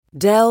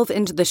Delve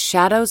into the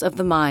shadows of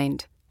the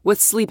mind with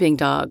Sleeping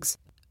Dogs,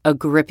 a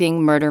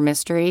gripping murder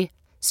mystery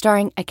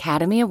starring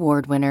Academy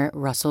Award winner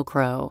Russell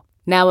Crowe.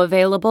 Now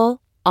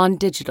available on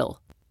digital.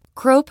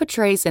 Crowe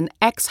portrays an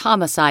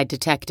ex-homicide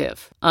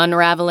detective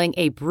unraveling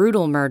a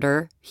brutal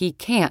murder he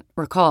can't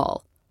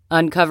recall.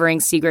 Uncovering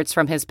secrets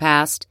from his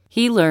past,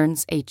 he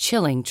learns a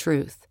chilling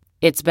truth.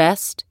 It's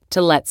best to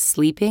let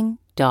sleeping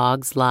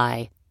dogs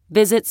lie.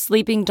 Visit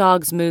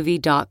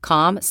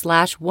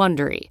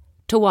sleepingdogsmovie.com/Wondery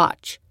to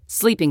watch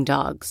Sleeping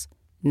Dogs,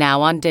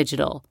 now on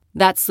digital.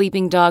 That's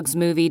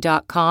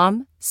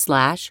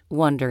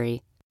sleepingdogsmovie.com/Wondery.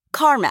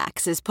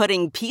 CarMax is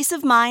putting peace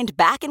of mind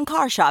back in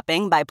car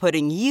shopping by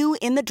putting you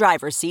in the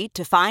driver's seat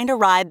to find a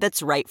ride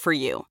that's right for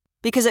you.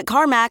 Because at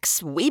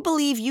CarMax, we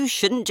believe you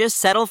shouldn't just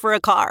settle for a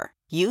car.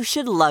 You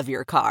should love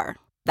your car.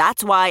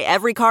 That's why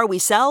every car we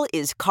sell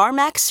is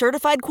CarMax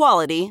certified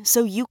quality,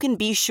 so you can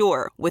be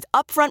sure with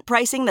upfront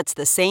pricing that's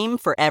the same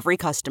for every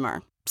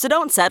customer. So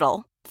don't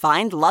settle.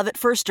 Find love at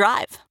first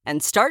drive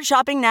and start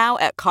shopping now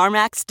at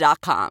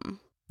CarMax.com.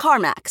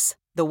 CarMax,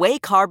 the way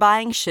car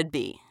buying should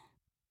be.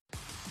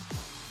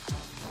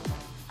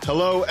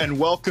 Hello and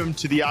welcome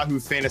to the Yahoo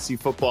Fantasy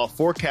Football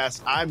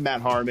Forecast. I'm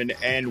Matt Harmon,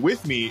 and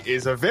with me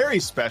is a very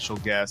special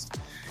guest,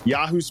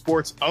 Yahoo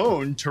Sports'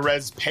 own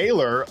Terez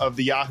Paylor of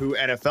the Yahoo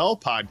NFL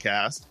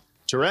podcast.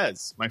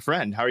 Terez, my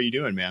friend, how are you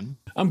doing, man?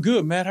 I'm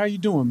good, Matt. How you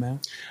doing,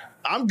 man?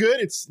 I'm good.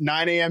 It's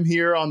 9 a.m.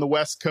 here on the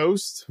West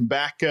Coast,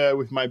 back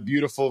with my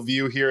beautiful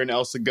view here in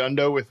El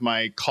Segundo with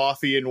my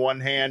coffee in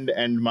one hand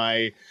and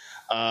my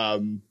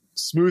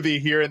smoothie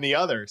here in the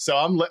other. So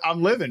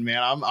I'm living,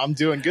 man. I'm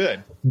doing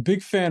good.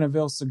 Big fan of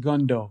El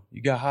Segundo.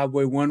 You got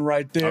Highway 1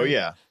 right there. Oh,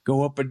 yeah.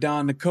 Go up or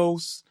down the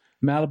coast.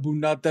 Malibu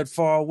not that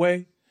far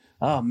away.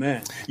 Oh,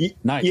 man.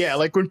 Nice. Yeah,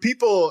 like when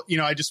people,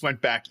 I just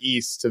went back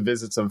east to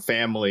visit some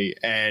family,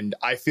 and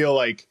I feel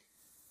like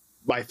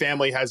my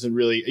family hasn't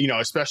really,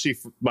 especially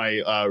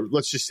my,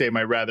 let's just say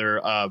my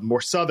rather more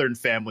southern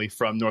family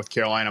from North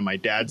Carolina, my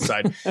dad's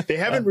side, they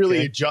haven't really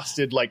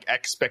adjusted like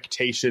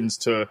expectations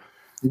to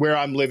where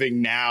I'm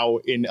living now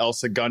in El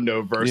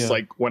Segundo versus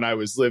like when I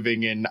was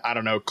living in, I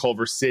don't know,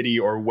 Culver City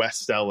or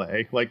West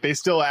LA. Like they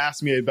still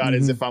ask me about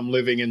it as if I'm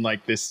living in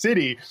like this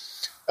city.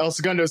 El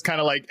Segundo is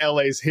kind of like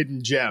LA's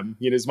hidden gem.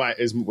 Is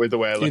the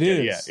way I look at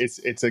it. Yeah,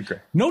 it's a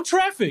great. No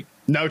traffic.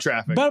 No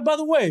traffic. By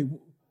the way,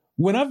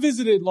 when I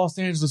visited Los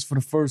Angeles for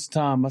the first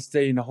time, I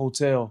stayed in a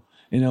hotel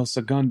in El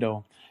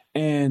Segundo,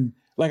 and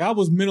like I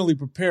was mentally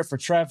prepared for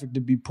traffic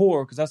to be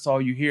poor because that's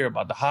all you hear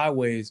about the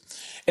highways.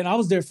 And I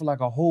was there for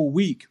like a whole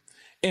week.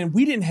 And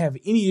we didn't have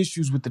any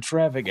issues with the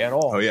traffic at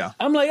all. Oh, yeah.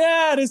 I'm like,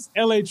 this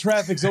LA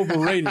traffic's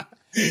overrated.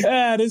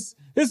 This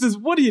is,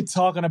 what are you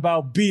talking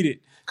about? Beat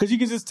it. Because you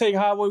can just take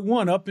Highway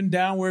 1 up and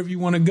down wherever you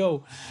want to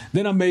go.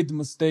 Then I made the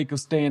mistake of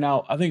staying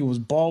out. I think it was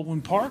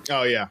Baldwin Park.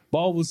 Oh, yeah.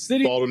 Baldwin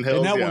City. Baldwin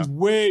Hills, and that one's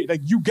way, like,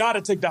 you got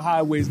to take the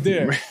highways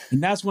there.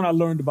 And that's when I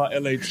learned about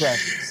LA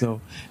traffic. So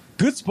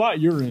good spot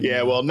you're in.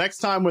 Yeah, well, next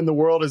time when the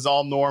world is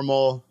all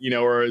normal,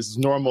 or as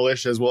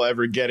normal-ish as we'll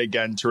ever get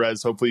again,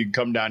 Terez, hopefully you can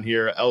come down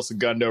here, El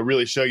Segundo,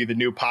 really show you the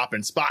new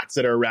poppin' spots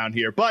that are around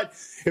here. But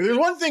if there's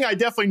one thing I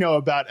definitely know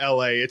about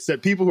LA, it's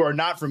that people who are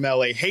not from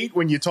LA hate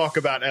when you talk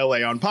about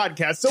LA on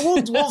podcasts. So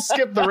we'll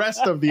skip the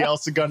rest of the El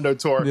Segundo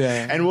tour,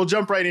 and we'll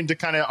jump right into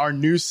kind of our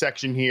news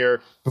section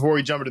here before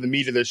we jump into the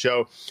meat of the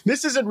show.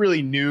 This isn't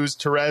really news,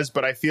 Terez,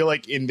 but I feel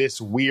like in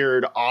this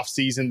weird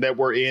offseason that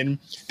we're in,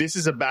 this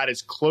is about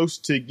as close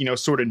to,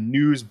 sort of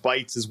news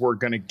bites as we're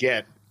going to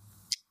get. I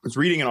was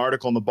reading an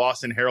article in the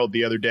Boston Herald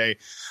the other day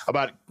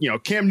about,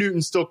 Cam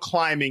Newton still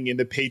climbing in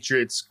the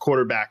Patriots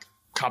quarterback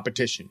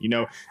competition.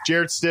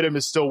 Jarrett Stidham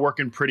is still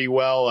working pretty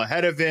well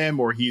ahead of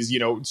him, or he's,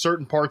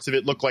 certain parts of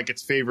it look like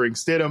it's favoring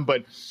Stidham,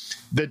 but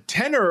the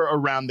tenor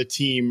around the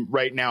team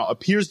right now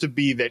appears to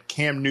be that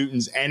Cam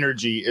Newton's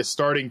energy is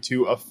starting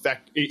to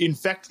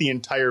infect the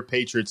entire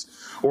Patriots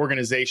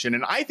organization.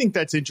 And I think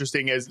that's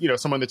interesting as,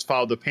 someone that's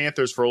followed the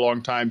Panthers for a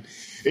long time.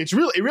 It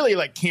really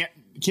like can't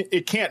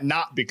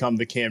not become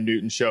the Cam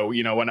Newton show.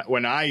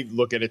 When I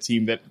look at a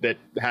team that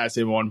has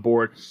him on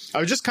board, I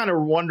was just kind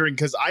of wondering,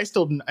 because I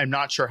still am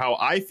not sure how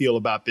I feel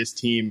about this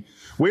team.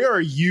 Where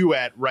are you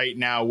at right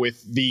now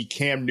with the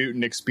Cam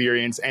Newton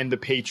experience and the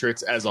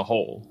Patriots as a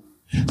whole?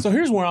 So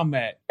here's where I'm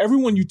at.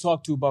 Everyone you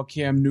talk to about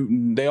Cam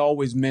Newton, they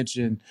always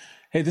mention,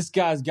 hey, this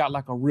guy's got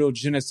like a real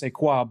je ne sais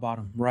quoi about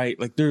him, right?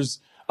 Like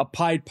there's a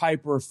Pied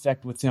Piper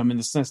effect with him in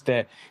the sense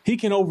that he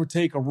can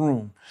overtake a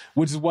room,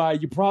 which is why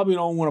you probably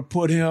don't want to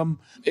put him,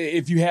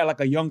 if you had like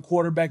a young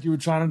quarterback you were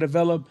trying to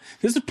develop,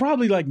 this is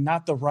probably like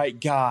not the right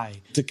guy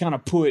to kind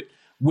of put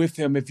with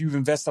him if you've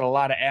invested a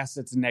lot of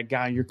assets in that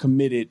guy and you're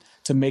committed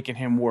to making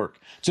him work.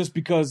 Just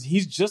because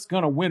he's just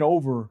going to win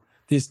over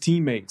his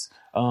teammates,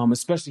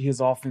 especially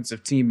his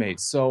offensive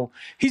teammates. So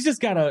he's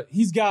got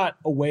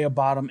a way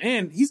about him,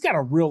 and he's got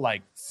a real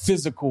like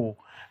physical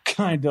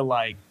kind of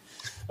like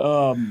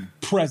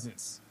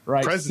presence,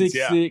 right?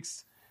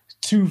 6'6",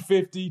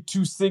 250,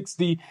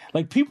 260.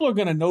 Like people are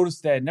going to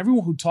notice that, and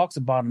everyone who talks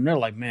about him, they're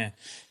like, man,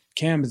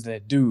 Cam is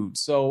that dude.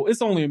 So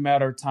it's only a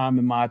matter of time,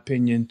 in my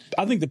opinion.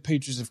 I think the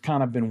Patriots have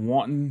kind of been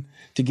wanting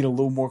to get a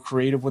little more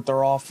creative with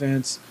their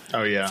offense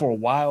for a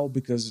while,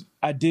 because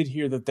I did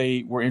hear that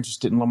they were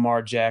interested in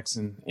Lamar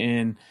Jackson.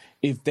 And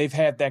if they've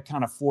had that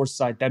kind of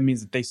foresight, that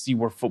means that they see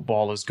where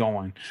football is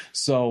going.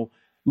 So,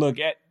 look,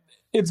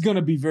 it's going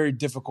to be very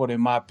difficult,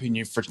 in my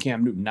opinion, for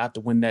Cam Newton not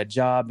to win that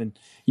job. And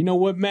you know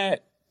what,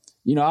 Matt?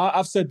 You know,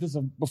 I've said this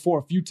before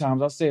a few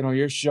times. I'll say it on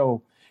your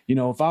show. You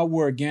know, if I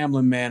were a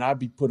gambling man, I'd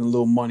be putting a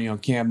little money on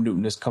Cam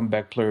Newton as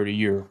comeback player of the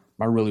year.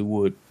 I really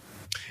would.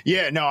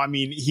 Yeah, no, I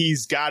mean,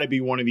 he's got to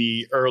be one of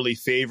the early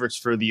favorites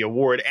for the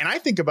award. And I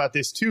think about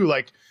this, too,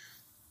 like,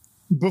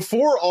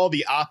 before all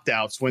the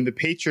opt-outs, when the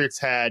Patriots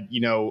had, you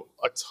know,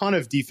 a ton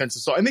of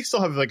defensive, and they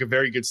still have like a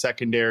very good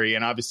secondary,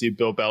 and obviously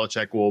Bill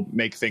Belichick will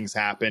make things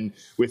happen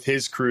with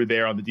his crew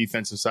there on the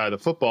defensive side of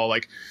the football.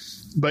 Like,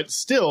 but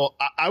still,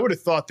 I would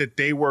have thought that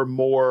they were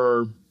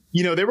more,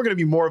 you know, they were going to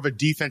be more of a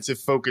defensive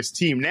focused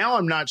team. Now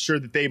I'm not sure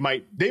that they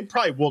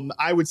probably will.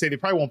 I would say they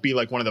probably won't be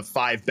like one of the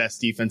 5 best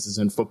defenses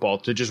in football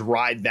to just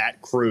ride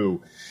that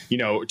crew, you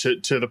know,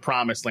 to the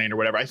promised land or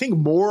whatever. I think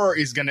more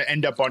is going to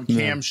end up on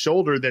Cam's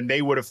shoulder than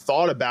they would have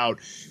thought about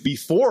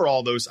before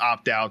all those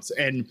opt-outs.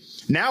 And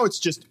now it's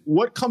just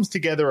what comes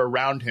together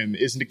around him.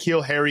 Is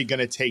N'Keal Harry going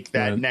to take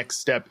that next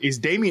step? Is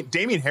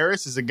Damian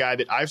Harris is a guy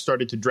that I've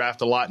started to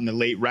draft a lot in the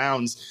late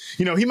rounds.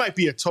 You know, he might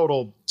be a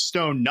total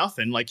stone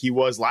nothing like he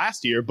was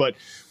last year, but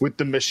with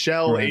the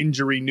Michelle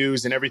injury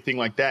news and everything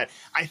like that,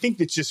 I think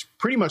that's just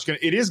pretty much going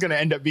to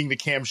end up being the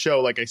Cam show,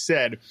 like I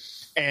said.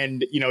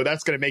 And, you know,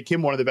 that's going to make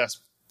him one of the best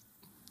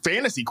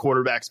fantasy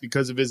quarterbacks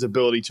because of his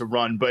ability to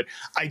run. But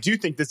I do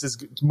think this is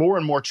more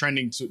and more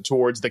trending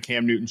towards the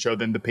Cam Newton show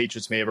than the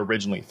Patriots may have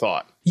originally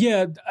thought.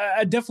 Yeah,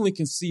 I definitely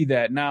can see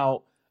that.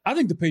 Now, I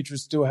think the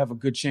Patriots still have a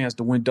good chance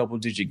to win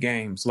double-digit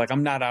games. Like,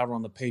 I'm not out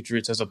on the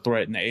Patriots as a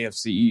threat in the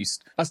AFC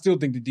East. I still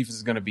think the defense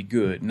is going to be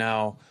good.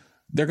 Now,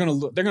 they're going to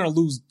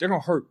lose. They're going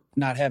to hurt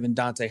not having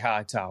Dante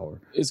Hightower.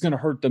 It's going to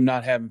hurt them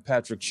not having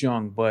Patrick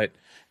Chung. But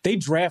they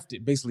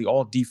drafted basically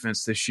all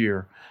defense this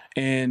year,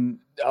 and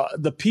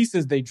the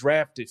pieces they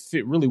drafted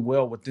fit really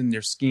well within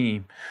their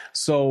scheme.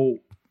 So,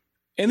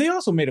 and they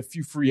also made a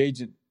few free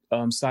agent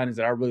signings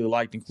that I really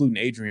liked, including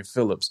Adrian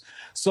Phillips.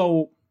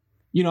 So,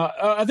 you know,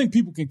 I think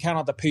people can count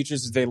out the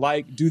Patriots as they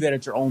like. Do that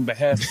at your own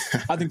behest.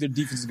 I think their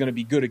defense is going to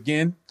be good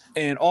again.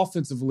 And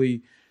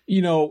offensively,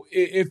 you know,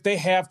 if they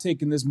have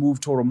taken this move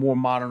toward a more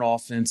modern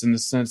offense in the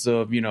sense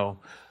of, you know,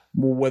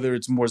 more, whether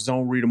it's more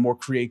zone read or more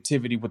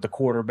creativity with the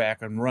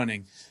quarterback and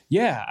running,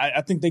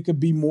 I think they could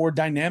be more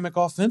dynamic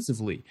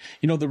offensively.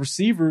 You know, the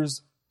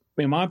receivers,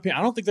 in my opinion,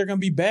 I don't think they're going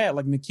to be bad.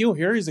 Like, N'Keal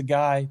Harry is a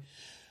guy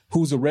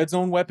who's a red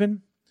zone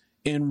weapon.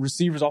 And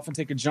receivers often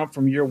take a jump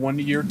from year 1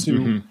 to year 2.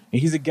 Mm-hmm. And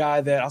he's a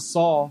guy that I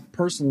saw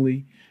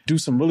personally do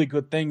some really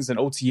good things in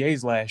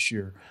OTAs last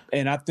year.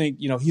 And I think,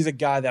 you know, he's a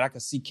guy that I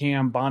could see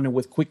Cam bonding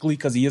with quickly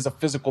because he is a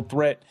physical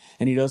threat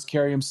and he does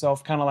carry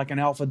himself kind of like an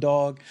alpha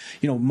dog.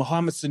 You know,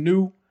 Mohamed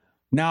Sanu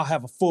now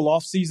have a full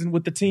offseason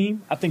with the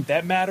team. I think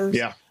that matters.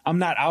 Yeah. I'm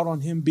not out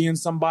on him being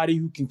somebody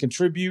who can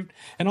contribute.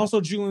 And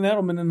also Julian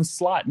Edelman in the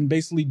slot and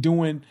basically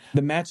doing the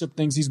matchup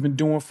things he's been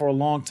doing for a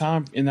long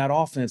time in that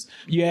offense.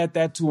 You add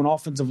that to an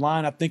offensive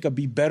line, I think it'd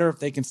be better if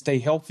they can stay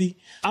healthy.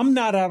 I'm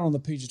not out on the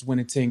Patriots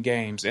winning 10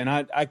 games, and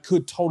I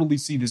could totally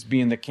see this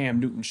being the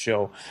Cam Newton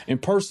show.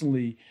 And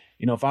personally,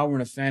 you know, if I were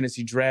in a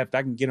fantasy draft,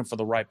 I can get him for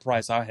the right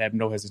price. I have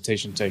no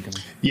hesitation taking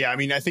him. Yeah, I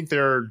mean, I think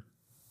they're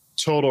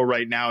total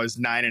right now is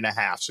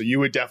 9.5. So you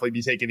would definitely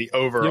be taking the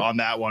over on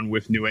that one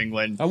with New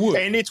England. I would.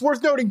 And it's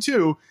worth noting,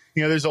 too,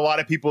 you know, there's a lot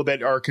of people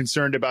that are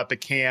concerned about the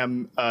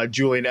Cam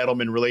Julian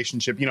Edelman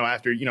relationship, you know,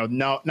 after, you know,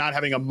 not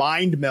having a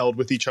mind meld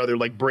with each other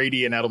like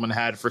Brady and Edelman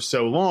had for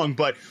so long.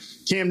 But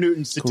Cam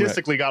Newton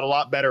statistically got a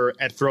lot better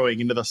at throwing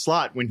into the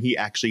slot when he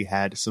actually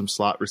had some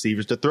slot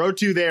receivers to throw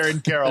to there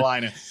in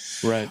Carolina.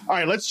 Right. All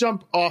right, let's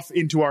jump off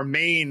into our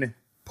main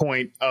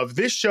point of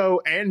this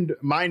show and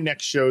my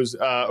next shows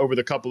over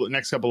the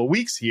next couple of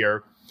weeks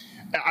here.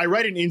 I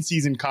write an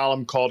in-season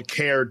column called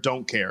Care,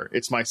 Don't Care.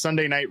 It's my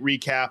Sunday night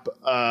recap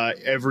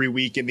every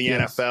week in the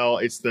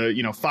NFL. It's the,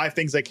 you know, 5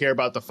 things I care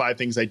about, the 5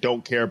 things I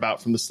don't care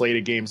about from the slate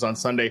of games on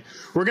Sunday.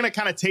 We're going to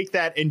kind of take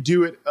that and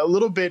do it a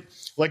little bit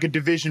like a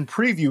division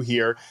preview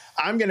here.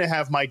 I'm going to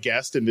have my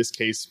guest, in this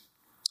case,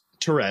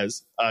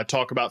 Terez,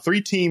 talk about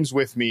 3 teams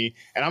with me.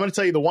 And I'm going to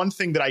tell you the one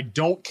thing that I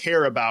don't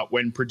care about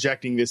when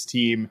projecting this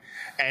team.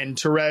 And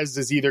Terez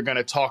is either going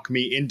to talk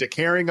me into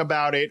caring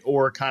about it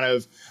or kind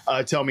of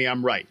tell me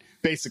I'm right,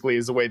 basically,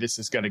 is the way this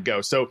is going to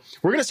go. So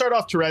we're going to start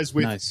off, Terez,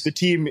 with the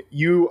team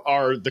you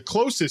are the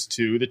closest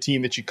to, the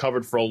team that you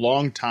covered for a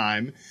long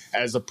time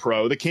as a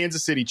pro, the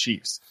Kansas City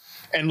Chiefs.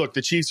 And look,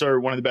 the Chiefs are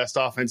one of the best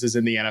offenses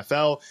in the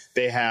NFL.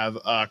 They have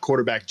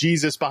quarterback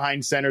Jesus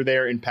behind center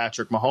there in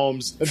Patrick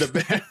Mahomes.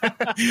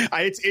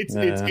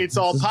 It's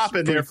all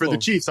popping there for the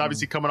Chiefs,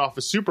 obviously coming off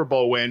a Super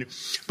Bowl win.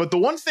 But the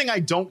one thing I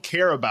don't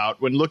care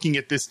about when looking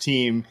at this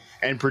team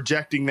and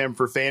projecting them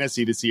for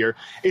fantasy this year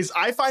is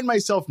I find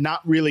myself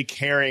not really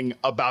caring thing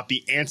about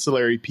the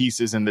ancillary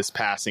pieces in this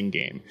passing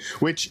game,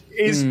 which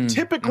is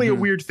typically a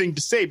weird thing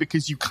to say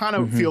because you kind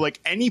of feel like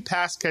any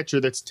pass catcher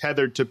that's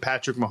tethered to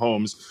Patrick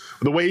Mahomes,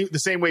 the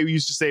same way we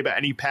used to say about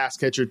any pass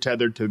catcher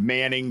tethered to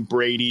Manning,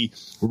 Brady,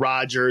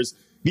 Rodgers,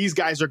 these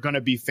guys are going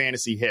to be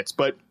fantasy hits.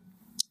 But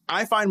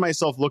I find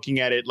myself looking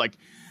at it like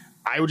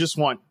I would just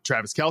want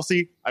Travis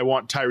Kelce. I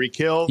want Tyreek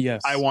Hill.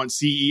 Yes. I want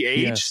CEH.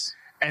 Yes.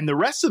 And the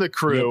rest of the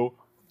crew,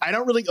 I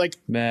don't really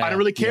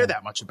care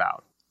that much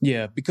about.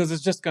 Yeah, because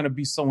it's just going to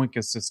be so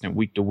inconsistent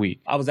week to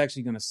week. I was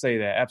actually going to say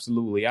that.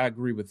 Absolutely. I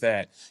agree with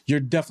that. You're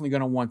definitely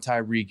going to want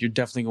Tyreek. You're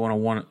definitely going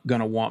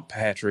to want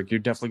Patrick. You're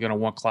definitely going to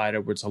want Clyde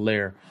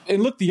Edwards-Helaire.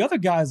 And look, the other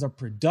guys are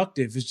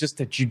productive. It's just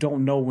that you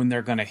don't know when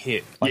they're going to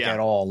hit at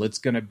all. It's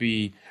going to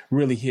be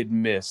really hit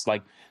and miss.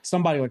 Like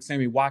somebody like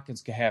Sammy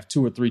Watkins could have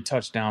 2 or 3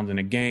 touchdowns in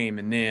a game,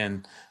 and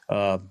then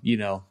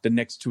the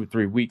next 2 or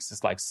 3 weeks,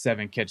 it's like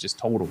 7 catches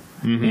total.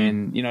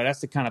 And,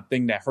 that's the kind of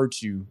thing that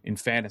hurts you in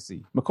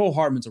fantasy. Mecole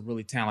Hardman's a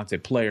really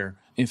talented player.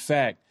 In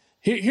fact,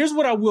 here's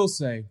what I will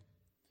say.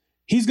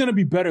 He's going to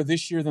be better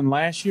this year than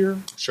last year.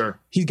 Sure.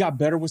 He's got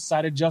better with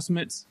sight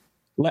adjustments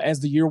as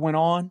the year went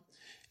on.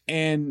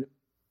 And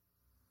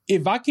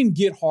if I can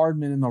get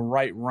Hardman in the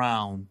right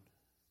round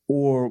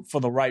or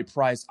for the right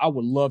price, I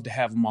would love to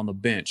have him on the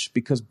bench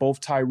because both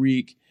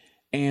Tyreek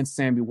and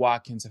Sammy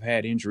Watkins have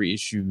had injury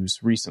issues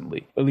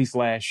recently, at least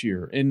last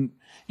year. And,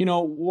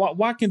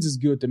 Watkins is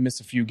good to miss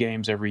a few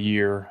games every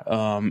year.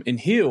 And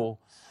Hill,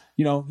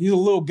 he's a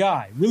little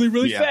guy, really,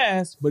 really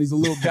fast, but he's a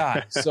little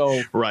guy.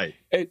 So, right.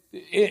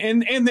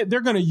 And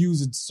they're going to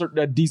use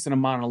a decent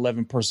amount of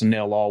 11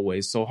 personnel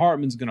always. So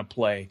Hartman's going to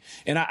play.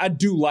 And I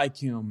do like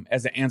him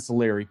as an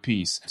ancillary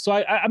piece. So,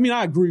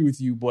 I agree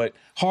with you, but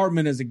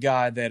Hardman is a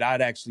guy that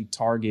I'd actually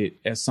target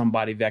as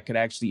somebody that could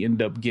actually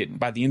end up getting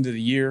by the end of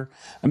the year.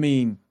 I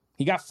mean,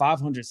 he got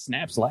 500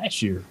 snaps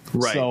last year.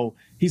 Right. So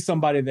he's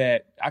somebody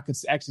that I could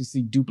actually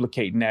see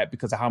duplicating that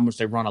because of how much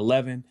they run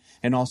 11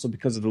 and also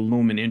because of the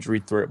looming injury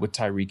threat with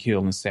Tyreek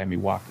Hill and Sammy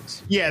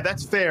Watkins. Yeah,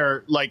 that's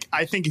fair. Like,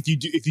 I think if you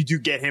do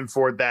get him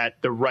for that,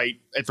 at the right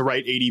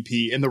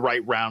ADP in the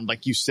right round,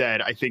 like you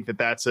said, I think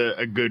that's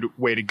a good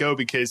way to go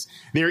because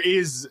there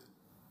is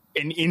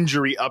an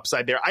injury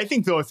upside there. I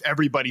think, though, if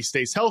everybody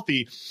stays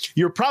healthy,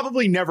 you're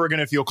probably never going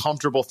to feel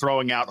comfortable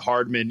throwing out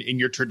Hardman in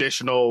your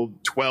traditional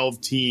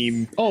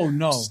 12-team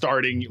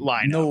starting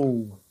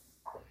lineup.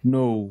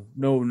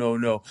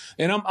 No.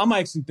 And I'm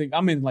actually think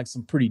I'm in like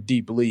some pretty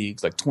deep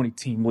leagues, like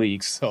 20-team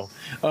leagues. So,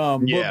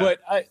 but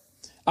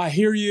I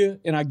hear you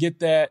and I get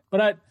that,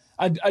 but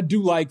I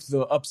do like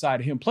the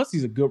upside of him. Plus,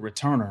 he's a good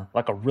returner,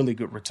 like a really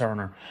good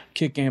returner,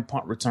 kick and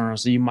punt returner.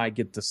 So you might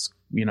get the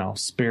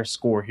spare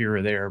score here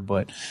or there.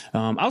 But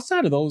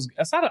outside of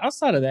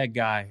that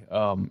guy,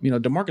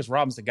 Demarcus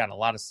Robinson got a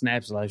lot of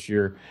snaps last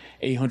year,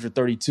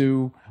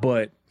 832.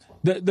 But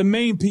the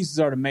main pieces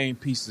are the main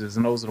pieces,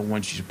 and those are the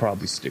ones you should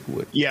probably stick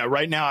with. Yeah,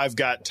 right now I've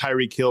got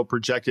Tyreek Hill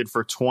projected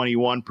for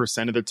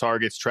 21% of the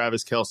targets,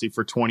 Travis Kelce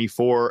for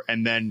 24%,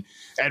 and then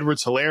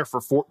Edwards-Helaire for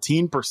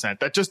 14%.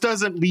 That just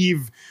doesn't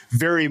leave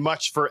very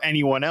much for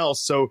anyone else.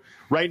 So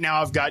right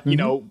now I've got,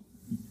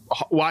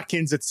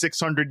 Watkins at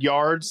 600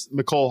 yards,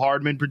 Mecole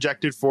Hardman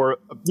projected for,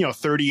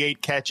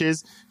 38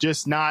 catches,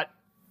 just not,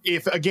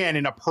 if again,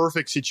 in a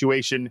perfect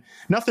situation,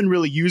 nothing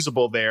really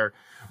usable there.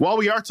 While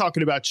we are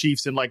talking about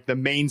Chiefs and like the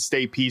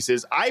mainstay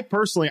pieces, I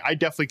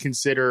definitely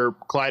consider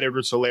Clyde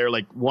Edwards-Helaire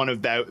like one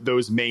of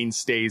those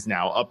mainstays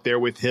now, up there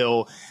with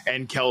Hill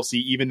and Kelce,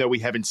 even though we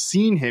haven't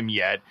seen him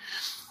yet.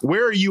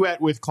 Where are you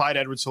at with Clyde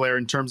Edwards-Helaire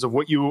in terms of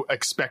what you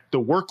expect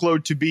the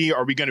workload to be?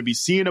 Are we going to be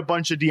seeing a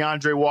bunch of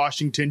DeAndre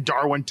Washington,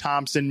 Darwin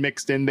Thompson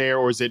mixed in there,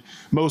 or is it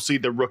mostly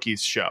the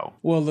rookies show?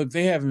 Well, look,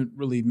 they haven't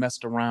really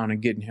messed around and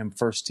getting him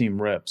first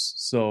team reps.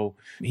 So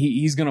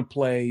he's going to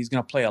play. He's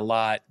going to play a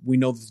lot. We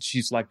know that the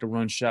Chiefs like to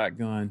run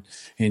shotgun,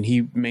 and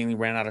he mainly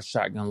ran out of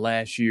shotgun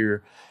last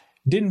year.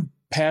 Didn't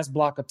pass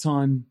block a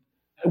ton.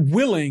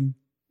 Willing,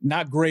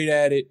 not great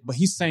at it, but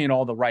he's saying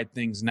all the right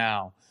things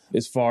now,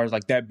 as far as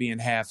like that being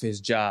half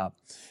his job.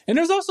 And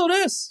there's also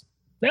this.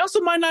 They also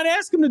might not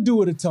ask him to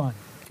do it a ton.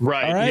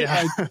 Right. All right.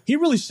 Yeah. Like, he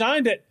really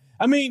shined at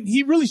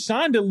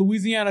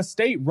Louisiana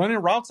State running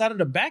routes out of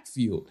the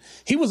backfield.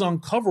 He was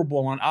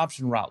uncoverable on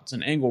option routes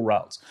and angle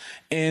routes.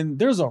 And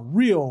there's a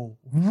real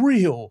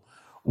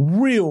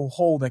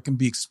hole that can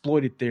be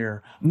exploited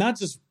there. Not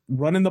just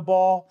running the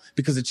ball,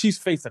 because the Chiefs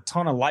face a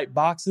ton of light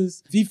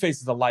boxes. If he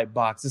faces a light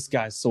box, this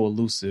guy's so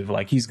elusive.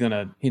 Like, he's going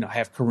to,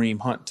 have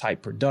Kareem Hunt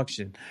type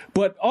production.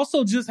 But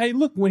also just, hey,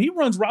 look, when he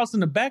runs routes in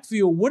the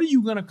backfield, what are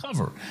you going to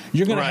cover?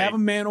 You're going to have a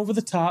man over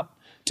the top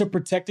to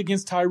protect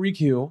against Tyreek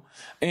Hill,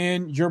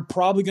 and you're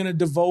probably going to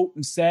devote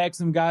and sag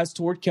some guys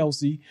toward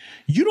Kelce.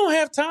 You don't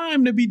have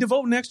time to be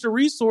devoting extra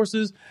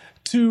resources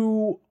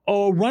to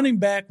a running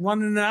back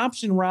running an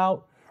option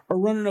route or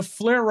running a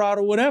flare route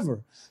or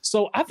whatever.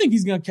 So I think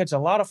he's going to catch a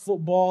lot of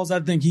footballs. I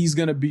think he's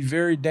going to be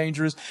very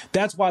dangerous.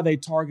 That's why they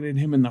targeted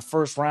him in the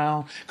first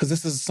round, because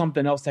this is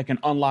something else that can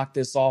unlock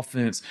this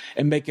offense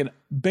and make it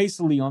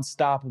basically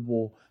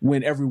unstoppable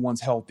when everyone's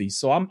healthy.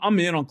 So I'm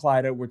in on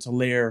Clyde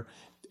Edwards-Helaire.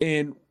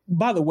 And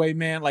by the way,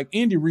 man, like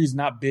Andy Reid's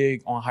not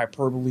big on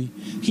hyperbole.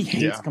 He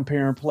hates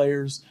comparing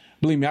players.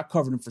 Believe me, I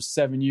covered him for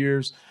 7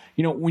 years.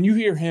 You know, when you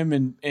hear him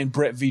and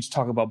Brett Veach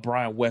talk about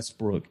Brian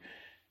Westbrook,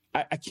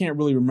 I can't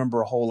really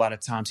remember a whole lot of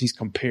times he's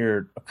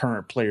compared a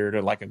current player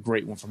to like a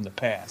great one from the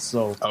past.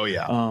 So,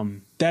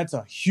 that's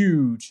a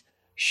huge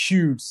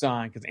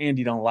sign because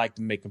Andy don't like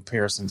to make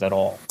comparisons at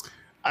all.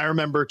 I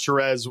remember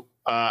Terez.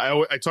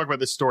 I talk about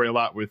this story a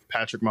lot with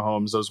Patrick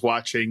Mahomes. I was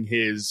watching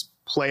his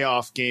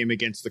playoff game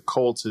against the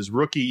Colts his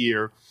rookie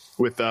year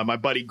with my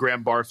buddy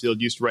Graham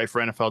Barfield, used to write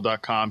for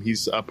NFL.com.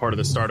 He's a part of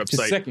the startup his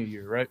site. Second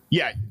year, right?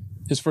 Yeah.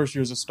 His first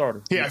year as a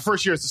starter. Yeah,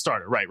 first year as a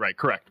starter. Right,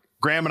 correct.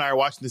 Graham and I are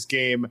watching this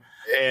game,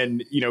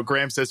 and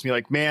Graham says to me,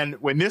 like, man,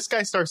 when this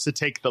guy starts to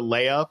take the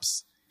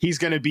layups, he's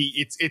going to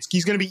be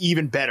he's going to be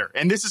even better.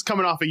 And this is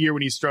coming off a year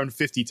when he's thrown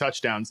 50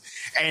 touchdowns.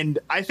 And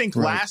I think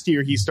last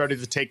year he started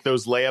to take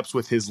those layups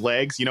with his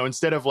legs,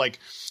 instead of like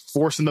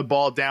forcing the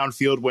ball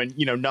downfield when,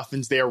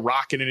 nothing's there,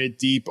 rocketing it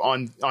deep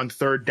on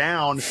third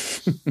down.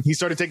 He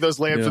started to take those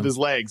layups with his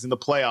legs in the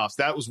playoffs.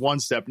 That was one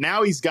step.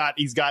 Now he's got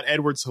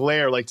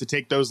Edwards-Helaire, like, to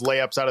take those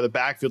layups out of the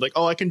backfield. Like,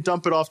 oh, I can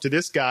dump it off to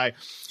this guy.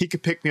 He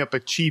could pick me up a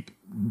cheap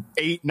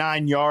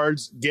 8-9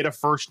 yards, get a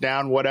first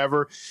down,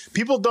 whatever.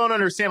 People don't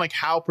understand like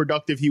how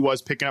productive he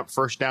was picking up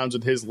first downs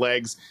with his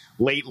legs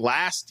late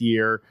last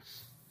year.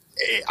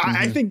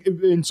 I think,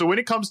 and so when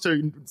it comes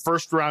to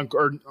first round,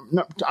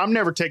 I'm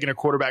never taking a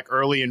quarterback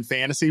early in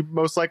fantasy,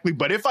 most likely.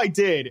 But if I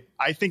did,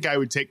 I think I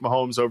would take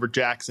Mahomes over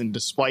Jackson,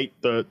 despite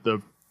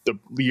the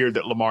year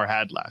that Lamar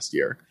had last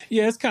year.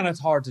 Yeah, it's kind of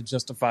hard to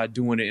justify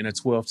doing it in a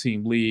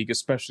 12-team league,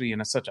 especially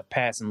in such a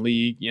passing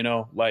league.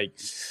 Like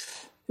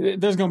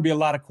there's going to be a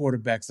lot of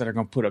quarterbacks that are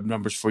going to put up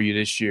numbers for you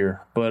this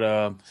year.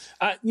 But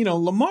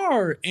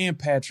Lamar and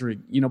Patrick,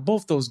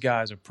 both those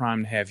guys are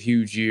primed to have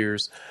huge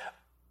years.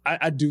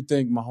 I do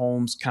think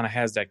Mahomes kind of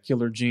has that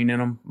killer gene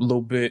in him a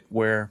little bit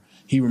where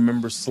he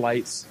remembers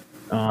slights.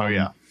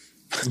 I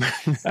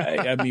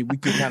mean, we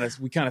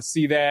kind of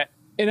see that.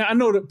 And I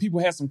know that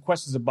people had some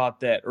questions about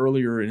that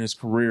earlier in his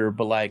career,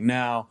 but like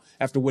now,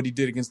 after what he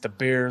did against the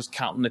Bears,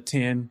 counting to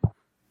 10,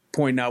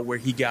 pointing out where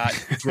he got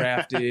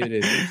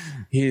drafted and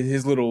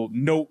his little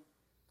note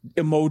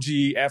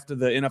emoji after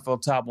the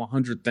NFL top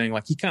 100 thing,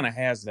 like he kind of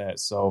has that.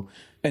 So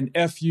an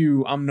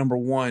FU, I'm number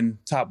one,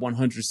 top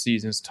 100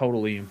 seasons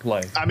totally in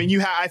play. I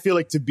mean, I feel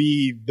like to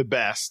be the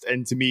best,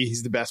 and to me,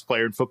 he's the best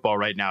player in football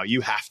right now.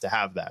 You have to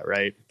have that,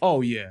 right?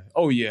 Oh yeah.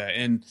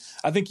 And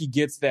I think he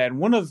gets that. And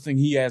one other thing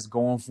he has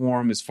going for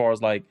him as far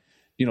as like,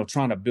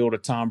 trying to build a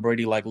Tom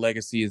Brady-like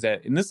legacy is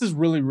that, and this is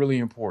really, really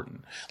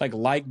important,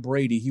 like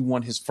Brady, he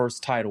won his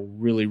first title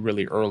really,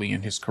 really early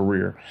in his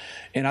career.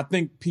 And I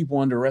think people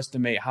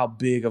underestimate how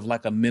big of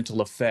like a mental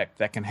effect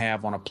that can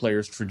have on a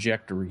player's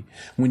trajectory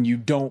when you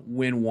don't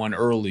win one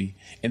early.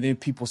 And then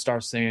people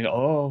start saying,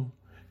 oh,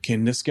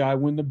 can this guy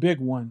win the big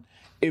one?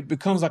 It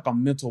becomes like a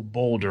mental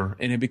boulder,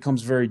 and it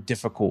becomes very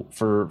difficult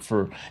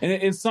and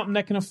it's something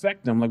that can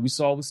affect them. Like we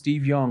saw with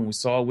Steve Young, we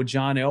saw with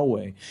John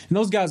Elway, and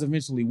those guys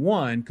eventually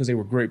won because they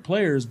were great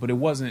players, but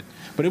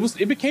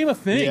it became a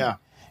thing. Yeah.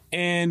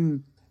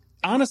 And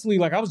honestly,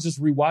 like I was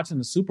just rewatching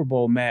the Super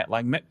Bowl, Matt,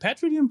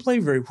 Patrick didn't play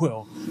very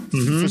well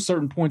for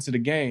certain points of the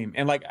game.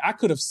 And like I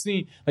could have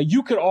seen, like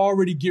you could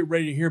already get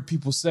ready to hear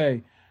people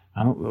say,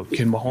 I don't know,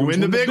 can Mahomes win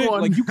the big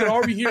one? Like you could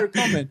already hear it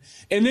coming.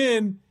 And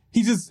then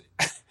he just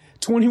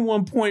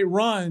 21-point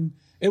run.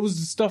 It was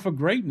the stuff of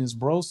greatness,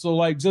 bro. So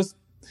like just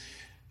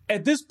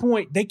at this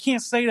point, they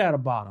can't say that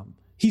about him.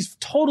 He's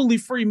totally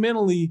free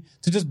mentally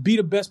to just be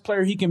the best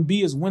player he can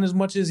be, win as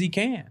much as he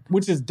can,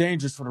 which is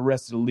dangerous for the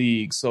rest of the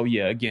league. So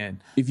yeah,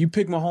 again, if you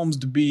pick Mahomes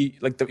to be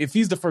like if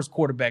he's the first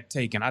quarterback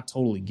taken, I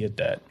totally get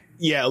that.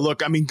 Yeah,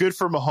 look, I mean, good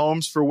for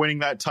Mahomes for winning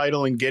that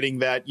title and getting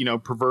that,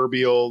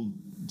 proverbial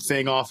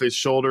thing off his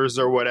shoulders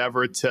or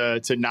whatever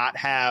to not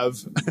have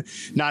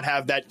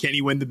that can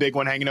he win the big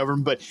one hanging over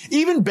him. But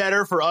even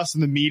better for us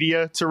in the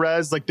media,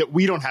 Terez, like that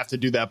we don't have to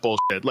do that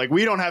bullshit. Like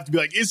we don't have to be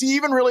like, is he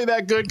even really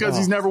that good because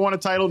he's never won a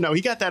title? No,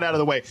 he got that out of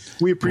the way.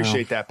 We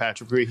appreciate that,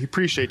 Patrick. We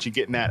appreciate you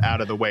getting that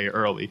out of the way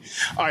early.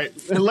 All right,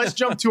 let's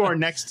jump to our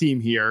next team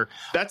here.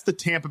 That's the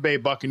Tampa Bay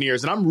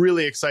Buccaneers. And I'm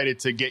really excited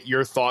to get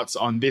your thoughts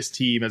on this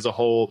team as a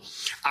whole.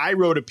 I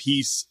wrote a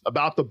piece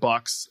about the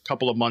Bucs a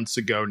couple of months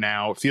ago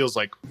now. It feels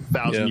like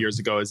 1,000 years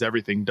ago, as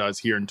everything does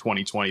here in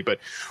 2020. But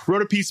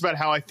wrote a piece about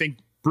how I think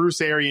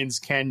Bruce Arians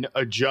can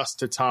adjust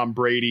to Tom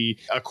Brady,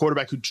 a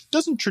quarterback who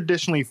doesn't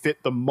traditionally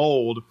fit the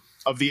mold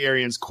of the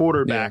Arians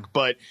quarterback. Yeah.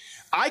 But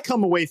I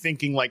come away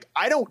thinking like,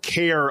 I don't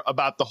care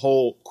about the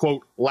whole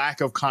quote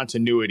lack of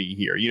continuity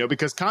here,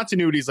 because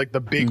continuity is like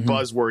the big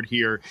buzzword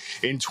here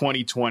in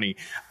 2020.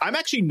 I'm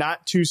actually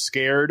not too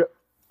scared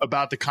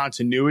about the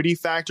continuity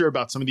factor,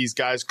 about some of these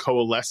guys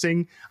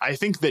coalescing. I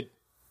think that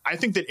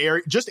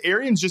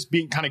Arians just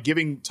being kind of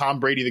giving Tom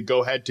Brady the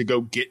go ahead to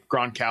go get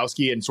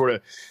Gronkowski and sort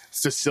of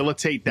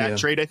facilitate that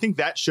trade. I think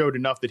that showed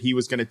enough that he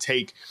was going to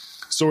take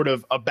sort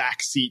of a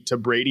backseat to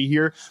Brady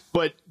here.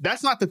 But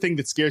that's not the thing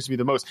that scares me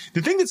the most.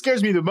 The thing that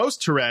scares me the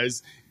most,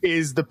 Terez,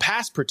 is the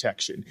pass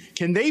protection.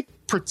 Can they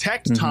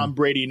protect Tom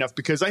Brady enough?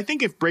 Because I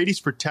think if Brady's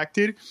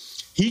protected,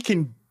 he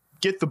can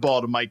get the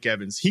ball to Mike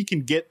Evans. He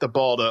can get the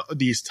ball to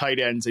these tight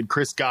ends and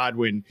Chris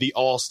Godwin, the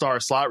all-star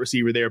slot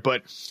receiver there.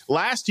 But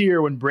last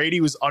year when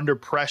Brady was under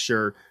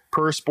pressure,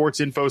 per Sports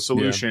Info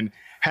Solution,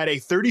 had a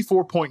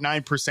 34.9%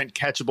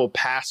 catchable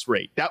pass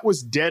rate. That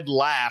was dead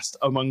last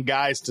among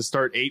guys to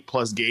start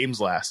 8+ games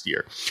last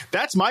year.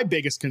 That's my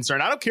biggest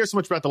concern. I don't care so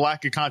much about the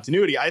lack of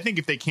continuity. I think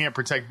if they can't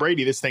protect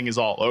Brady, this thing is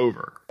all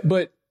over.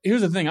 But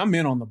here's the thing. I'm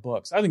in on the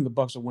Bucs. I think the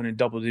Bucs are winning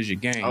double-digit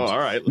games. Oh, all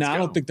right. Now, I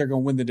don't think they're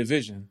going to win the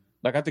division.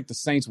 Like, I think the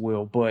Saints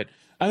will, but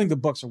I think the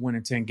Bucs are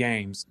winning 10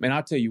 games. And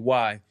I'll tell you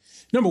why.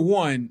 Number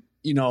one,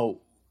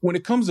 when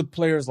it comes to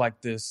players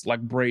like this,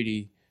 like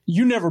Brady,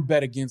 you never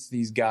bet against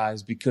these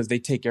guys because they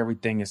take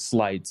everything as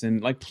slights.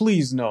 And,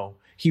 please know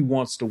he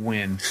wants to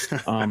win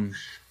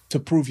to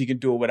prove he can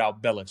do it without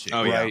Belichick,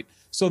 right? Yeah.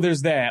 So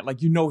there's that.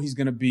 He's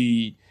going to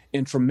be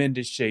in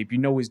tremendous shape.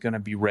 He's going to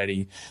be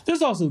ready.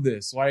 There's also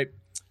this, right?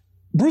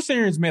 Bruce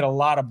Arians made a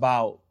lot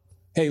about,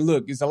 hey,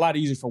 look, it's a lot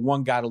easier for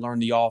one guy to learn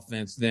the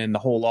offense than the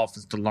whole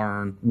offense to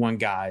learn one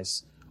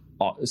guy's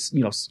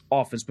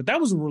offense. But that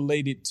was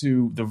related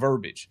to the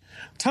verbiage.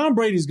 Tom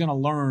Brady's going to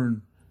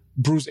learn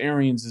Bruce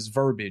Arians'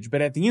 verbiage.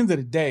 But at the end of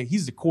the day,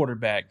 he's the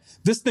quarterback.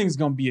 This thing's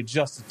going to be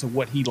adjusted to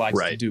what he likes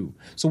to do.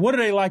 So what do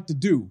they like to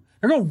do?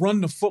 They're going to run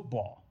the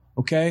football,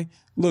 okay?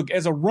 Look,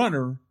 as a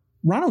runner,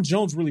 Ronald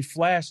Jones really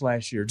flashed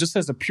last year just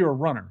as a pure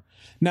runner.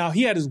 Now,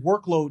 he had his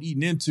workload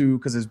eaten into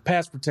because his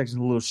pass protection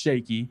is a little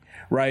shaky,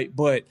 right?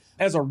 But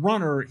as a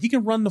runner, he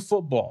can run the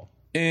football.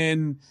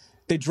 And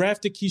they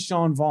drafted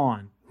Keyshawn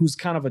Vaughn, who's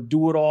kind of a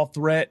do-it-all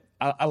threat.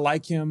 I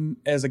like him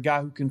as a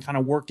guy who can kind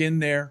of work in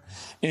there.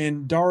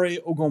 And Dare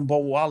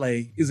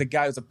Ogunbowale is a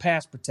guy who's a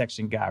pass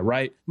protection guy,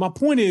 right? My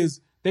point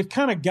is they've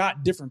kind of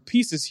got different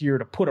pieces here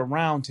to put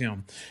around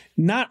him.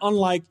 Not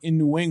unlike in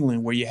New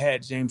England where you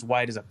had James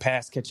White as a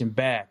pass-catching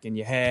back and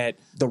you had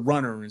the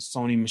runner and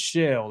Sony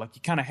Michel.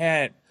 You kind of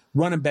had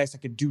running backs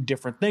that could do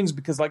different things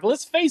because,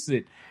 let's face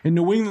it, in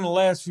New England the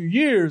last few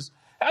years,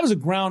 that was a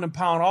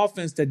ground-and-pound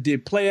offense that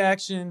did play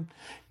action,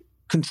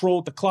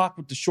 controlled the clock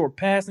with the short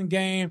passing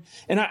game.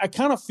 And I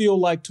kind of feel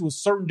like to a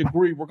certain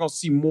degree we're going to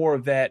see more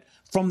of that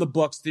from the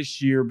Bucs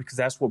this year because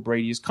that's what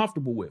Brady is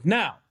comfortable with.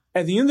 Now,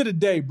 at the end of the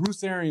day,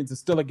 Bruce Arians is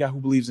still a guy who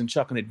believes in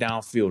chucking it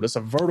downfield. It's a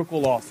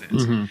vertical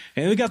offense. And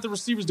they got the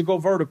receivers to go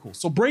vertical.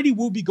 So Brady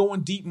will be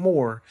going deep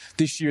more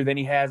this year than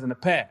he has in the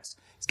past.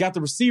 He's got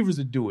the receivers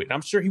to do it. I'm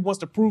sure he wants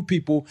to prove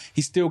people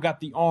he's still got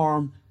the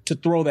arm to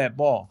throw that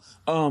ball.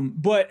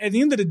 But at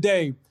the end of the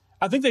day,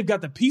 I think they've got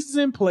the pieces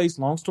in place,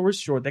 long story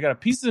short, they got the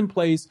pieces in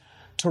place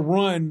to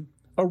run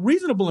a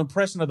reasonable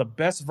impression of the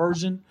best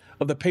version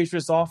of the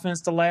Patriots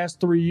offense the last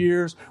 3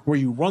 years, where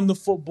you run the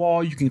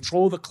football, you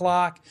control the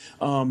clock,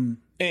 and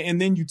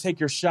then you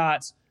take your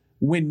shots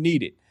when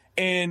needed.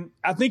 And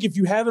I think if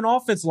you have an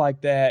offense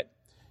like that,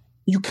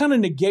 you kind of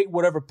negate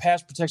whatever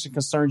pass protection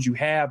concerns you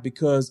have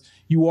because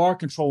you are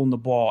controlling the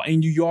ball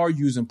and you are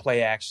using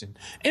play action.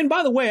 And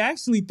by the way, I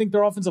actually think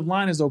their offensive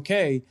line is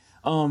okay.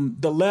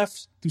 The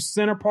left to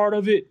center part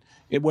of it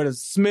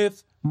was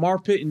Smith,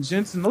 Marpet, and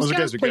Jensen. Those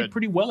guys played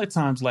pretty well at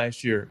times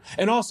last year.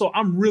 And also,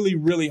 I'm really,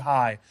 really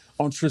high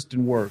on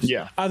Tristan Wirfs.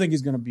 Yeah. I think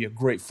he's going to be a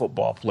great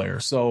football player.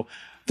 So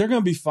they're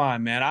going to be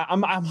fine, man.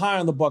 I'm high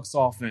on the Bucs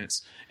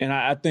offense, and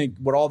I think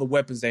with all the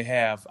weapons they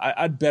have,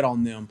 I'd bet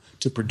on them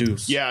to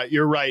produce. Yeah,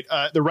 you're right.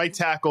 The right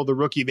tackle, the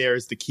rookie there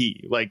is the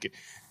key.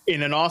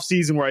 In an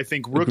offseason where I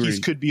think rookies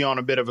could be on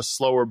a bit of a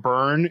slower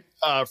burn,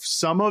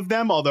 some of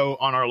them, although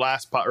on our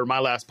my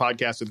last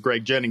podcast with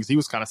Greg Jennings, he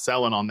was kind of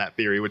selling on that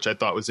theory, which I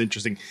thought was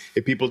interesting.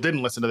 If people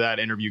didn't listen to that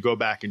interview, go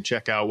back and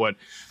check out what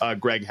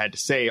Greg had to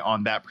say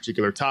on that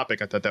particular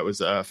topic. I thought that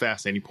was a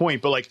fascinating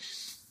point. But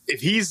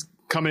if he's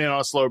coming in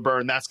on a slow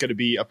burn, that's going to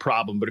be a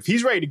problem. But if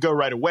he's ready to go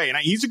right away, and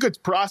he's a good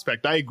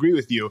prospect, I agree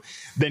with you,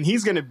 then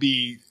he's going to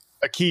be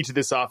a key to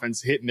this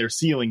offense hitting their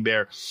ceiling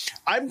there.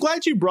 I'm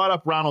glad you brought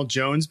up Ronald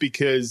Jones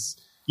because,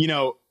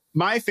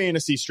 my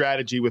fantasy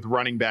strategy with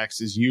running backs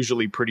is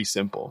usually pretty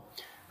simple.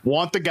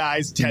 Want the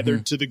guys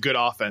tethered to the good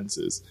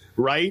offenses,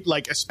 right?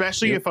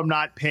 Especially if I'm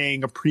not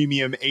paying a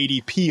premium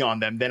ADP on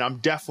them, then I'm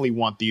definitely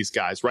want these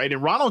guys, right?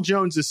 And Ronald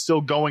Jones is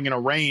still going in a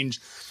range,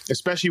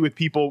 especially with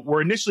people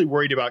were initially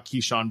worried about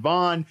Keyshawn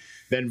Vaughn.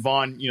 Then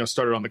Vaughn,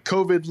 started on the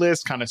COVID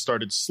list, kind of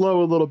started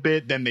slow a little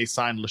bit. Then they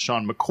signed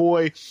LaShawn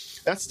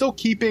McCoy. That's still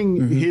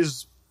keeping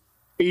his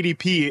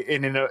ADP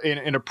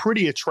in a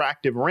pretty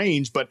attractive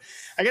range. But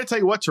I got to tell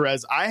you what,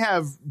 Terez, I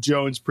have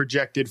Jones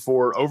projected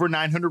for over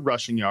 900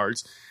 rushing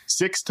yards,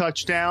 6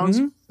 touchdowns,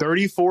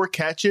 34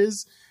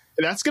 catches.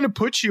 That's going to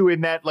put you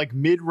in that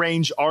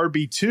mid-range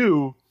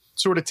RB2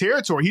 sort of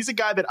territory. He's a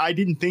guy that I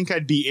didn't think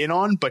I'd be in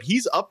on, but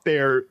he's up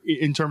there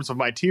in terms of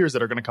my tiers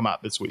that are going to come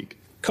out this week.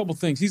 Couple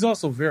things. He's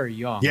also very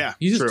young. Yeah,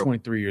 he's just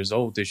 23 years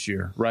old this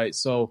year, right?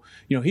 So,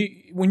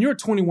 when you're a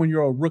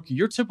 21-year-old rookie,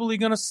 you're typically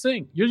going to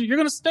stink. You're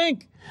going to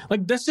stink.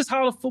 That's just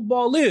how the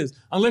football is,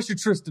 unless you're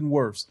Tristan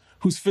Wirfs,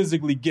 who's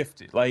physically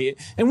gifted. Like,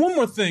 and one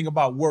more thing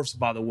about Wirfs,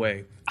 by the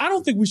way, I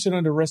don't think we should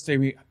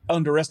underestimate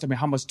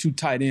how much two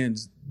tight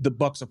ends the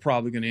Bucs are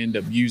probably going to end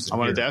up using. I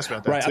wanted to ask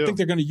about that, right? too. I think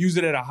they're going to use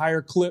it at a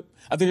higher clip.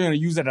 I think they're going to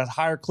use it at a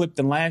higher clip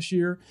than last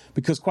year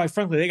because, quite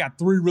frankly, they got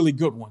three really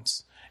good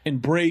ones in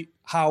Brate,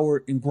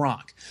 Howard, and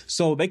Gronk.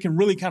 So they can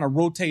really kind of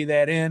rotate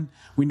that in.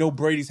 We know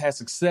Brady's had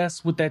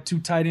success with that two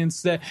tight end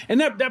set, and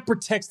that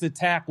protects the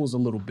tackles a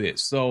little bit.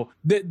 So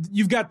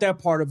you've got that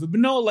part of it. But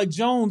no, like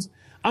Jones,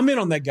 I'm in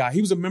on that guy.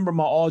 He was a member of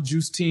my All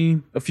Juice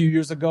team a few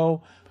years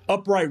ago.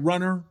 Upright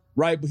runner,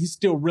 right? But he's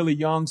still really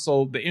young,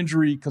 so the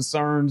injury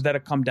concerns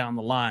that'll come down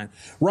the line.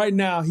 Right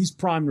now, he's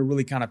primed to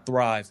really kind of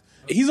thrive.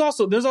 There's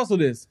also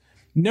this.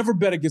 Never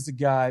bet against a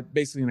guy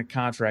basically in a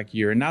contract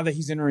year. And now that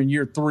he's entering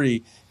year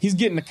 3, he's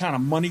getting the kind of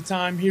money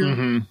time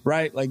here,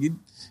 right? Like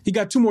he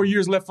got 2 more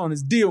years left on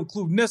his deal,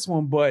 including this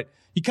one, but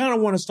you kind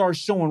of want to start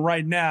showing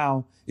right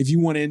now if you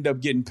want to end up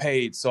getting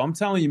paid. So I'm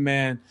telling you,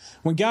 man,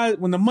 when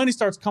the money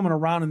starts coming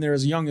around and they're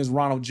as young as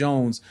Ronald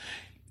Jones,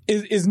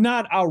 it's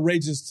not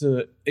outrageous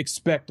to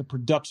expect the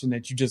production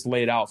that you just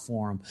laid out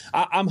for him.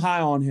 I'm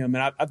high on him,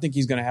 and I think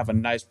he's going to have a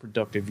nice,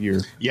 productive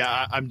year.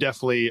 Yeah, I'm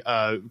definitely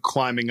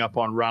climbing up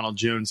on Ronald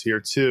Jones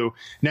here, too.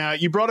 Now,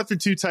 you brought up the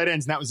two tight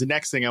ends, and that was the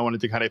next thing I wanted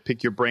to kind of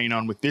pick your brain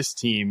on with this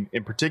team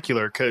in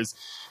particular, because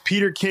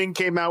Peter King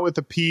came out with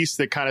a piece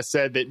that kind of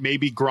said that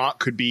maybe Gronk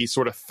could be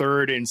sort of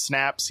third in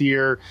snaps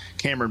here.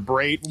 Cameron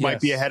Brate might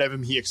be ahead of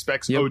him. He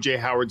expects O.J.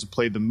 Howard to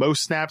play the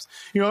most snaps.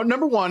 You know,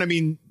 number one, I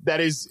mean, that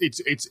is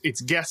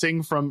it's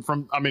guessing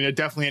from I mean,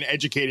 definitely an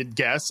educated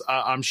guess.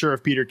 I'm sure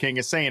if Peter King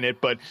is saying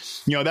it, but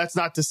you know, that's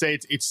not to say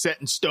it's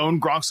set in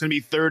stone. Gronk's going to be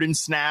third in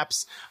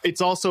snaps.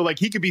 It's also like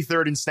he could be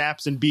third in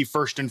snaps and be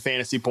first in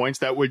fantasy points.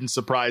 That wouldn't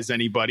surprise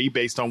anybody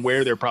based on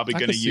where they're probably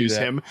going to use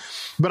him.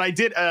 But I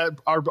did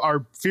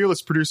our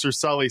fearless producer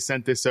Sully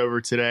sent this over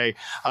today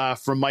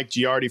from Mike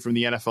Giardi from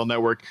the NFL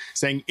Network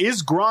saying,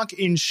 "Is Gronk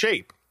in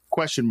shape?" ?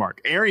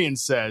 Arian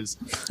says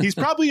he's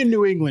probably in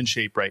New England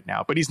shape right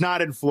now, but he's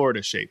not in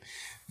Florida shape.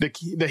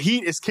 The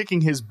Heat is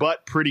kicking his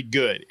butt pretty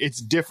good.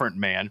 It's different,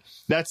 man.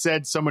 That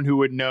said, someone who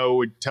would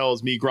know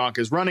tells me Gronk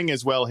is running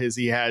as well as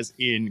he has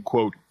in,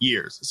 quote,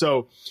 years.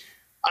 So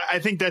I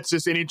think that's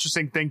just an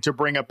interesting thing to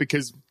bring up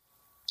because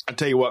I'll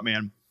tell you what,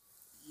 man.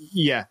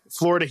 Yeah,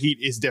 Florida heat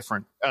is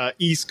different.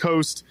 East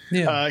Coast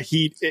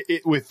heat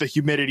with the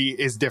humidity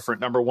is different.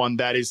 Number one,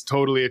 that is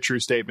totally a true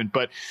statement.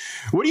 But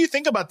what do you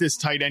think about this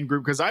tight end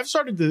group? Because I've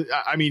started to,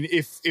 I mean,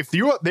 if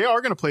they are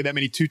going to play that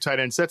many two tight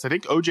end sets, I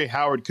think O.J.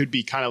 Howard could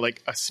be kind of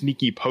like a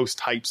sneaky post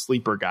type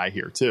sleeper guy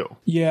here too.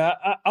 Yeah,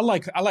 I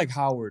like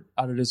Howard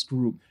out of this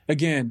group.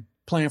 Again,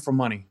 playing for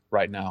money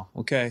right now.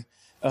 Okay.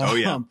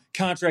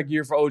 Contract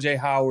year for O.J.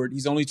 Howard.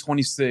 He's only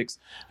 26.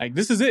 Like,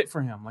 this is it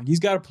for him. Like, he's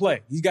got to play.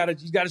 He's got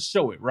to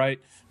show it, right?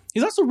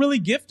 He's also really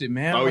gifted,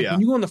 man. When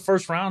you go in the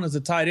first round as a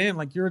tight end,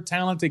 like, you're a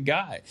talented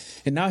guy.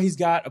 And now he's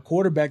got a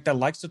quarterback that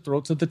likes to throw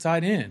to the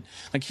tight end.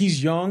 Like,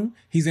 he's young.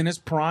 He's in his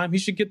prime. He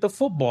should get the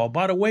football.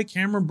 By the way,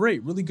 Cameron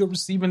Brate, really good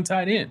receiving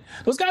tight end.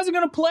 Those guys are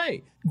going to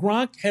play.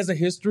 Gronk has a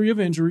history of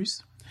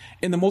injuries.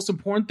 And the most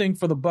important thing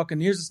for the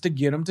Buccaneers is to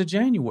get him to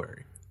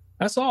January.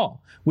 That's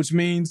all. Which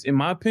means, in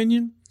my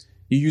opinion,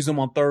 you use them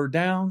on third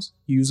downs.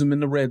 You use them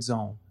in the red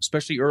zone,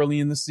 especially early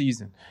in the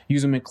season.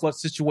 Use them in clutch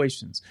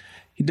situations.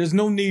 There's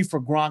no need for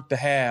Gronk to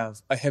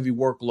have a heavy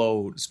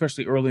workload,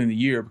 especially early in the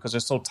year, because they're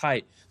so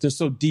tight. They're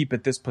so deep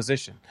at this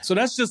position. So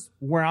that's just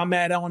where I'm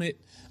at on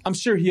it. I'm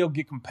sure he'll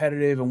get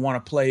competitive and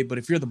want to play, but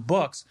if you're the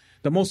Bucs,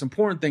 the most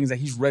important thing is that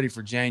he's ready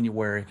for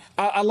January.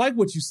 I like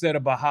what you said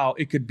about how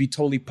it could be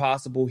totally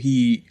possible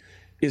he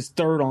is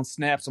third on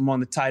snaps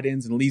among the tight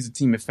ends and leads the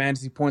team in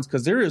fantasy points,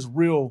 because there is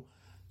real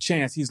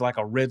chance he's like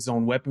a red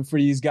zone weapon for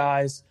these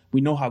guys.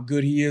 We know how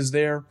good he is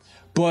there.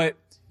 But,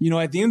 you know,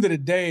 at the end of the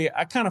day,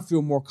 I kind of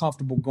feel more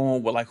comfortable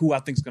going with like who I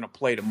think is going to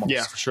play the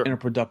most in a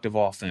productive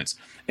offense.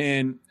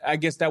 And I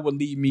guess that would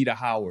lead me to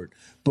Howard.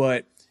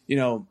 But, you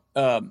know,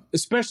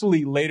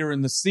 especially later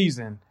in the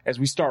season, as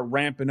we start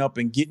ramping up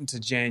and getting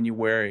to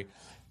January,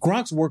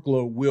 Gronk's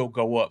workload will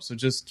go up, so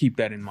just keep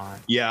that in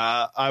mind.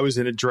 Yeah, I was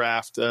in a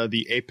draft,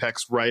 the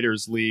Apex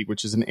Writers League,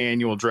 which is an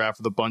annual draft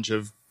with a bunch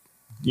of,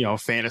 you know,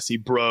 fantasy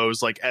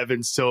bros like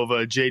Evan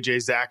Silva, JJ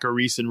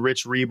Zacharyson, and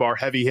Rich Rebar,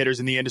 heavy hitters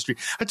in the industry.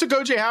 I took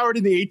O.J. Howard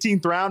in the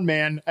 18th round,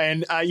 man.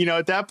 And, you know,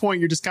 at that point,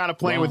 you're just kind of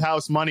playing with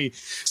house money.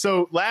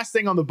 So last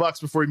thing on the Bucs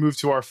before we move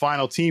to our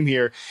final team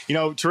here, you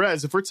know,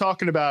 Terez, if we're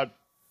talking about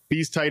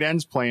these tight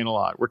ends playing a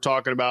lot, we're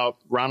talking about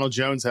Ronald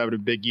Jones having a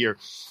big year.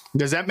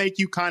 Does that make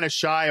you kind of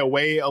shy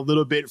away a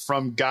little bit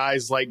from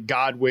guys like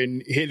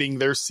Godwin hitting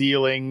their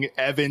ceiling,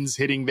 Evans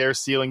hitting their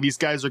ceiling? These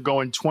guys are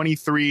going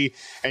 23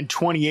 and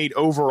 28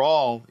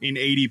 overall in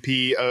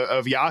ADP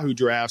of Yahoo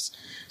drafts.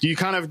 Do you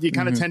kind of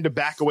tend to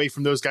back away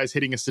from those guys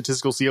hitting a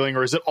statistical ceiling,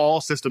 or is it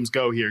all systems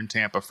go here in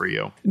Tampa for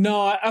you? No,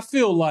 I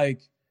feel like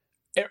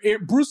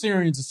Bruce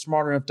Arians is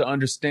smart enough to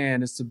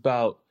understand it's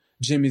about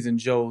Jimmys and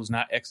Joes,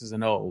 not X's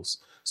and O's.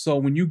 So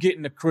when you get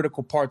into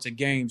critical parts of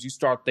games, you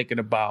start thinking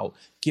about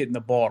getting the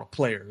ball to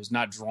players,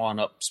 not drawing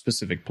up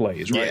specific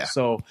plays, right? Yeah.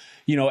 So,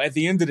 you know, at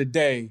the end of the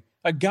day,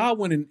 Like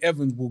Godwin and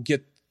Evans will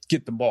get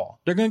the ball.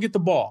 They're going to get the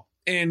ball.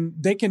 And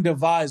they can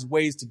devise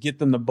ways to get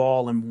them the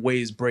ball in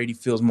ways Brady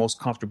feels most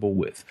comfortable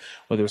with,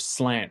 whether it's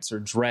slants or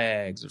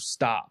drags or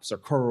stops or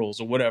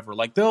curls or whatever.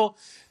 Like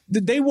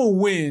they will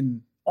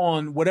win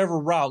on whatever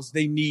routes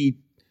they need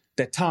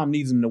that Tom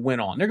needs them to win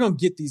on. They're going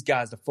to get these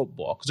guys the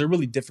football because they're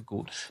really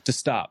difficult to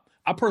stop.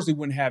 I personally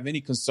wouldn't have any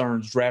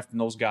concerns drafting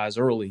those guys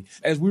early.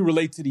 As we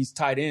relate to these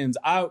tight ends,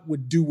 I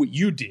would do what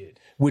you did,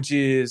 which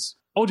is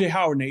O.J.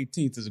 Howard in the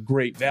 18th is a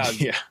great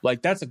value. Yeah.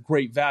 Like, that's a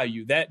great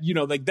value. That,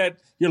 like that,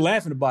 you're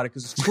laughing about it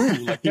because it's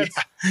true. Like, that's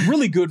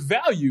really good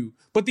value.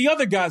 But the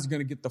other guys are going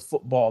to get the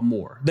football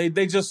more.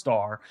 They just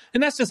are.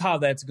 And that's just how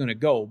that's going to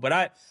go.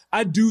 But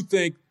I do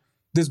think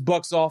this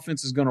Bucs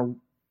offense is going to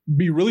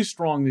be really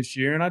strong this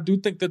year. And I do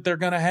think that they're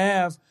going to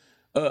have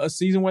a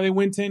season where they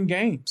win 10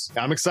 games.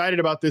 I'm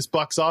excited about this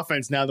Bucs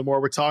offense now. The more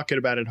we're talking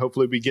about it,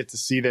 hopefully we get to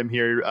see them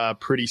here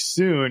pretty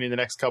soon in the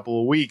next couple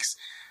of weeks.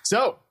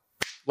 So,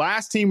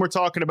 last team we're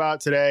talking about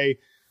today,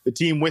 the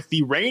team with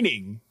the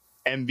reigning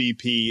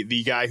MVP,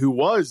 the guy who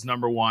was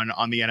number one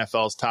on the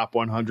NFL's top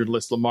 100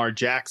 list, Lamar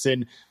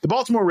Jackson, the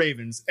Baltimore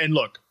Ravens. And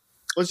look,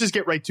 let's just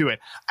get right to it.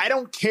 I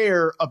don't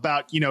care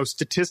about,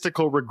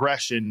 statistical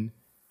regression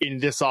in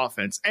this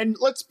offense. And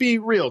let's be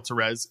real,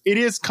 Terez, it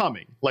is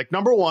coming. Like,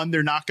 number one,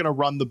 they're not going to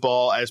run the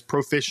ball as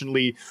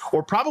proficiently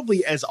or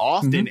probably as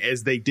often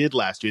as they did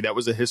last year. That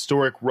was a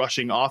historic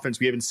rushing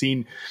offense. We haven't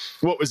seen,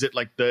 what was it,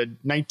 like the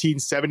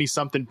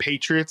 1970-something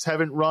Patriots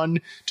haven't run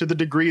to the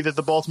degree that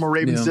the Baltimore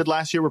Ravens did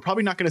last year. We're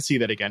probably not going to see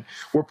that again.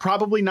 We're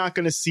probably not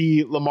going to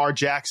see Lamar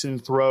Jackson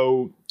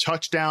throw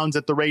touchdowns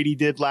at the rate he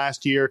did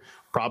last year.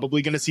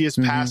 Probably going to see his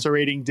passer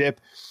rating dip.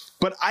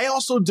 But I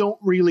also don't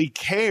really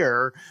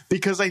care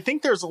because I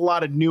think there's a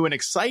lot of new and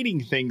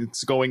exciting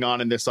things going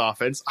on in this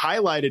offense,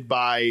 highlighted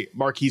by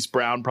Marquise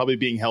Brown probably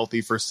being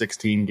healthy for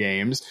 16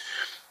 games.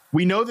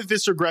 We know that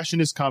this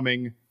regression is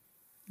coming.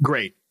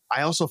 Great.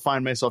 I also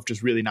find myself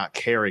just really not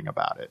caring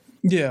about it.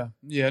 Yeah.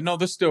 No,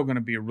 there's still going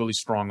to be a really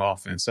strong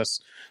offense.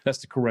 That's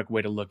the correct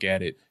way to look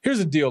at it. Here's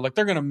the deal. Like,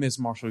 they're going to miss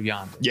Marshall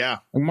Yanda. Yeah.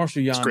 Like,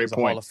 Marshall Yanda is a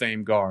Hall of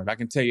Fame guard. I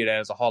can tell you that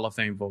as a Hall of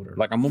Fame voter.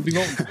 Like, I'm going to be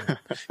voting for him.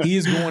 He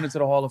is going into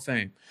the Hall of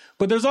Fame.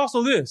 But there's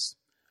also this.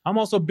 I'm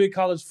also a big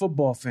college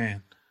football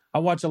fan. I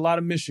watch a lot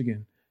of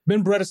Michigan.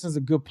 Ben Bredesen's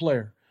a good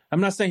player. I'm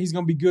not saying he's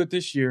going to be good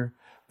this year,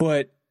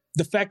 but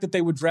the fact that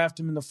they would draft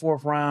him in the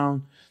 4th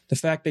round, the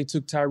fact they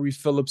took Tyree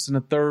Phillips in the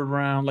 3rd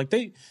round,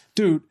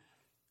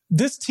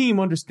 this team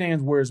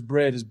understands where his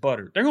bread is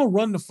buttered. They're going to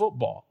run the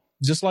football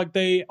just like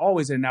they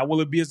always did. Now,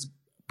 will it be as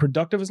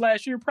productive as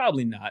last year?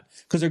 Probably not,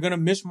 because they're going to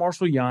miss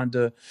Marshall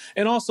Yanda,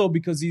 and also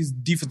because these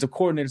defensive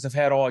coordinators have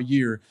had all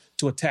year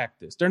to attack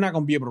this. They're not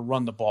going to be able to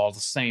run the ball the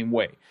same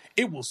way.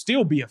 It will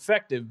still be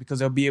effective because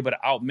they'll be able to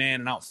outman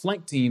and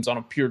outflank teams on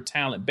a pure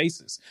talent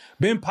basis.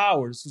 Ben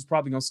Powers, who's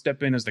probably going to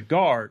step in as the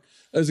guard,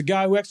 is a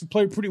guy who actually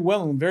played pretty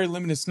well in very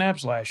limited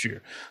snaps last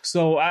year.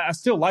 So I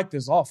still like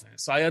this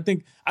offense. I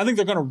think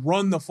they're going to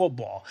run the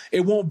football.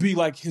 It won't be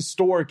like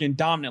historic and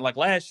dominant like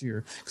last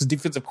year because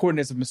defensive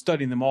coordinators have been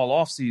studying them all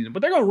offseason,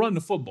 but they're going to run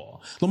the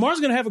football. Lamar's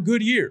going to have a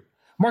good year.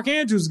 Mark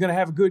Andrews is going to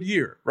have a good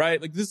year,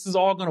 right? Like, this is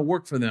all going to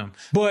work for them.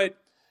 But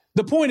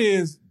the point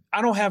is,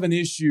 I don't have an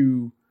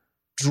issue.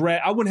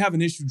 I wouldn't have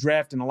an issue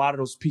drafting a lot of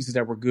those pieces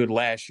that were good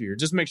last year.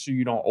 Just make sure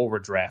you don't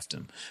overdraft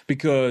them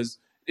because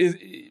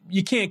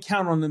you can't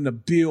count on them to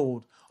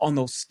build on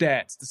those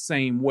stats the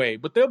same way.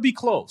 But they'll be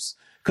close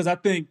because I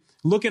think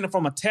looking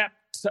from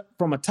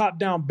a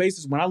top-down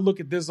basis, when I look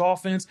at this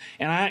offense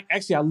and I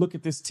look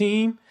at this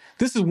team,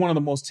 this is one of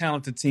the most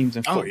talented teams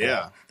in football. Oh,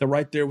 yeah. They're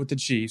right there with the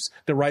Chiefs.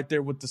 They're right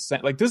there with the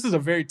Saints. Like, this is a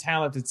very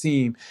talented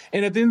team.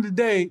 And at the end of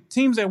the day,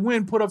 teams that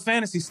win put up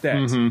fantasy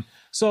stats.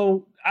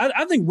 So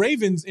I think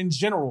Ravens in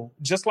general,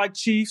 just like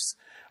Chiefs,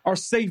 are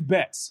safe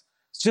bets.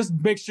 Just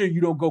make sure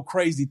you don't go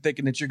crazy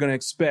thinking that you're going to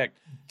expect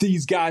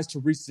these guys to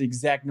reach the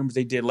exact numbers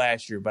they did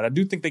last year. But I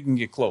do think they can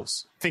get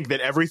close. I think that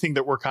everything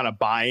that we're kind of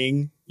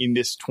buying in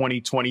this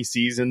 2020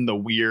 season, the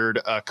weird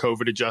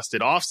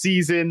COVID-adjusted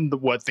offseason,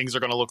 what things are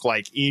going to look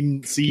like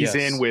in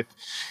season with,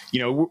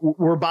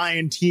 we're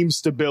buying team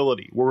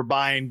stability. We're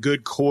buying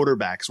good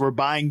quarterbacks. We're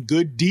buying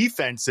good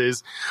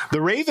defenses.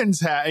 The Ravens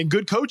have, and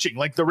good coaching.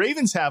 Like, the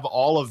Ravens have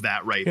all of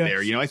that right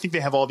there. I think they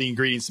have all the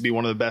ingredients to be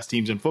one of the best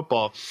teams in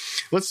football.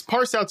 Let's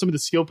parse out some of the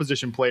skill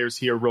position players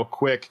here real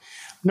quick.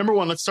 Number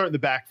one, let's start in the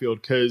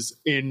backfield because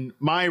in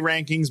my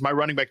rankings, my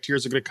running back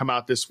tiers are going to come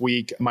out this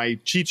week. My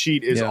cheat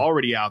sheet is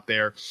already out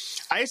there.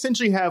 I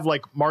essentially have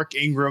like Mark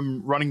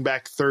Ingram running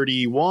back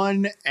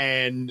 31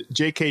 and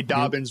J.K.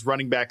 Dobbins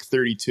running back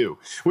 32,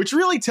 which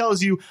really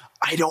tells you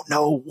I don't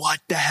know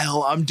what the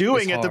hell I'm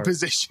doing at the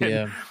position.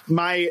 Yeah.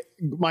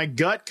 My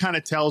gut kind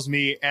of tells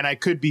me, and I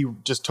could be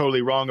just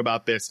totally wrong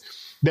about this,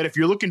 that if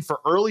you're looking for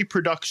early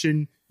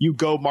production, you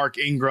go Mark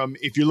Ingram.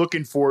 If you're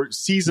looking for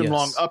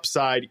season-long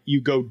upside,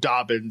 you go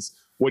Dobbins.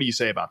 What do you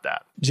say about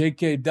that?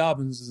 J.K.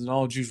 Dobbins is an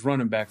all-juice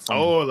running back for me.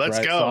 Oh, let's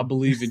go. So I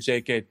believe in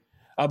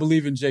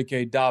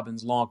J.K.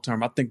 Dobbins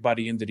long-term. I think by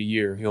the end of the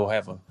year, he'll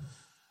have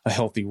a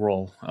healthy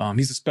role.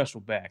 He's a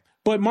special back.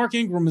 But Mark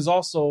Ingram is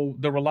also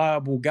the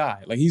reliable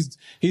guy. Like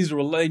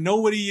they know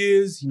what he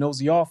is. He knows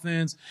the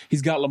offense.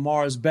 He's got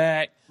Lamar's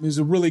back. He's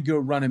a really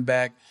good running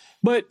back.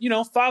 But,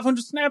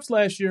 500 snaps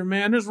last year,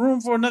 man. There's room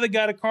for another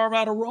guy to carve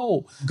out a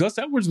role. Gus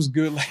Edwards was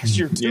good last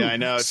year, too. Yeah, I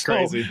know. It's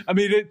crazy. I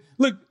mean,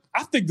 look,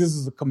 I think this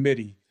is a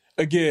committee.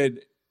 Again,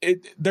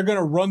 they're going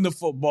to run the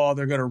football.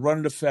 They're going to run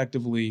it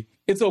effectively.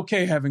 It's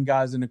okay having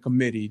guys in the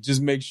committee.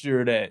 Just make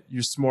sure that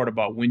you're smart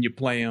about when you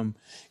play them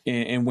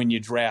and when you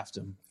draft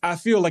them. I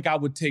feel like I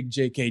would take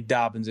J.K.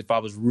 Dobbins if I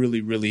was really,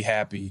 really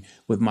happy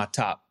with my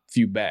top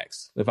few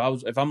backs. If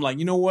I'm like,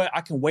 you know what, I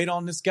can wait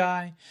on this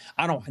guy.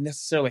 I don't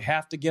necessarily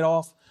have to get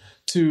off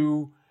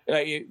to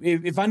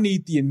if I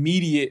need the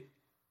immediate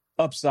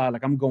upside,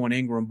 like I'm going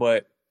Ingram.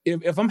 But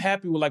if I'm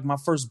happy with like my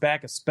first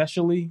back,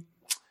 especially,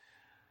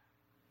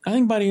 I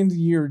think by the end of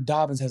the year,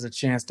 Dobbins has a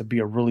chance to be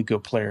a really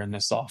good player in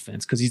this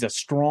offense because he's a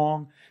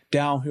strong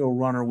downhill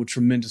runner with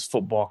tremendous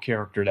football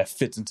character that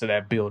fits into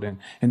that building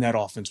and that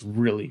offense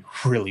really,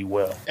 really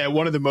well. And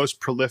one of the most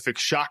prolific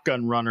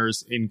shotgun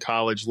runners in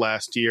college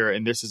last year,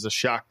 and this is a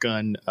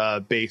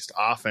shotgun-based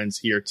offense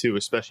here too,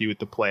 especially with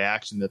the play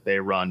action that they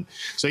run.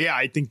 So yeah,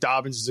 I think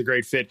Dobbins is a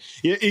great fit.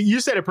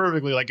 You said it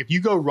perfectly. Like if you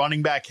go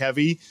running back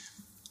heavy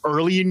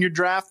early in your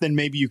draft, then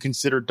maybe you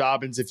consider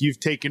Dobbins. If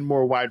you've taken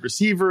more wide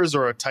receivers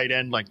or a tight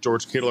end like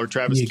George Kittle or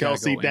Travis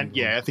Kelce, then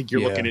I think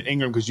you're looking at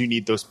Ingram because you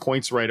need those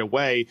points right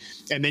away.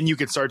 And then you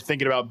can start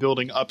thinking about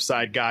building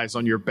upside guys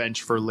on your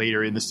bench for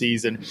later in the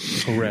season.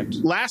 Correct.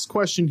 Last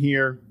question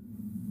here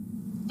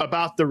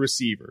about the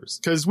receivers,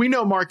 because we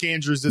know Mark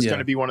Andrews is going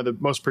to be one of the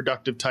most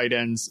productive tight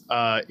ends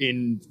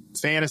in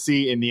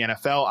fantasy in the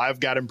NFL. I've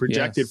got him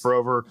projected for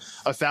over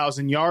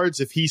 1,000 yards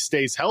if he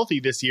stays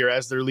healthy this year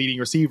as their leading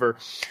receiver.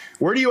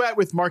 Where are you at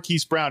with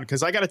Marquise Brown?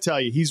 Because I got to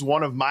tell you, he's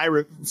one of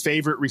my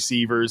favorite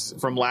receivers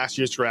from last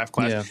year's draft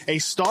class, a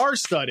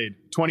star-studded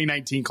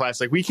 2019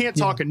 class. Like we can't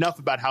talk enough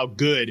about how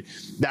good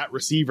that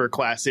receiver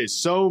class is.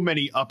 So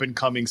many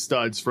up-and-coming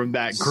studs from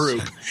that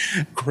group.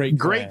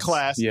 Great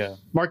class. Yeah.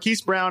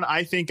 Marquise Brown,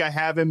 I think I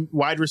have him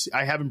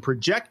I have him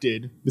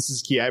projected. This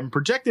is key. I have him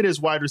projected as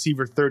wide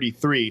receiver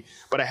 33,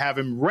 but I have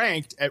him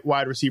ranked at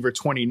wide receiver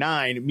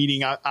 29,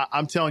 meaning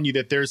I'm telling you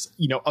that there's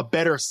a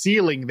better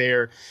ceiling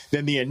there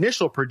than the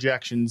initial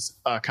projections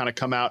kind of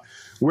come out.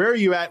 Where are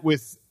you at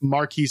with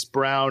Marquise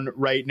Brown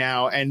right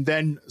now? And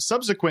then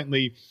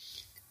subsequently,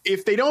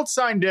 if they don't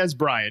sign Dez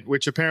Bryant,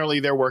 which apparently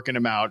they're working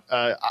him out,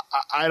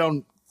 I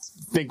don't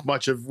think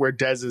much of where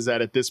Dez is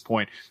at this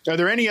point. Are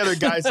there any other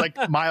guys like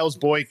Miles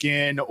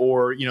Boykin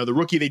or, the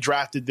rookie they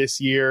drafted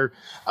this year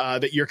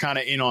that you're kind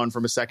of in on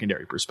from a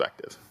secondary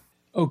perspective?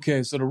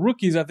 Okay, so the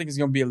rookies, I think it's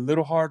going to be a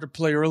little hard to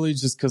play early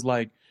just because,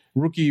 like,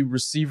 rookie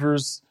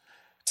receivers,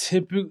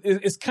 typically,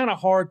 it's kind of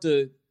hard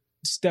to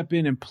step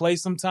in and play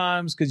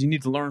sometimes because you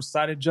need to learn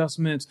side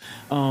adjustments.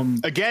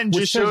 Again,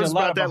 just shows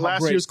about that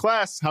last year's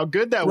class, how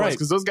good that was,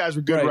 because those guys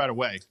were good right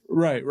away.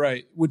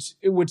 Right. Which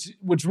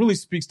really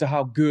speaks to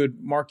how good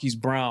Marquise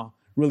Brown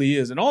really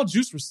is. And all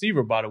juice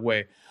receiver, by the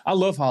way. I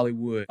love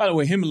Hollywood. By the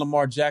way, him and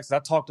Lamar Jackson, I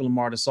talked to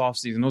Lamar this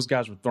offseason. Those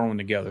guys were throwing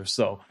together.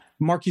 So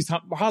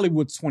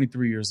Hollywood's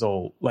 23 years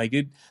old. Like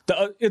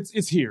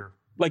it's here.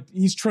 Like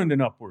he's trending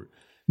upward.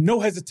 No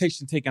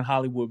hesitation taking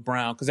Hollywood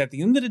Brown because at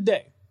the end of the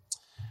day,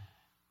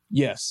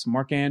 yes,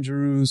 Mark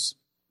Andrews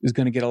is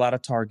going to get a lot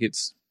of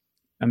targets.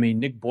 I mean,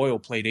 Nick Boyle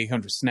played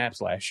 800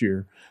 snaps last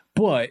year,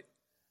 but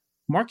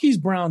Marquise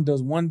Brown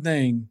does one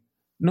thing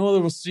no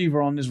other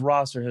receiver on this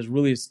roster has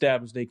really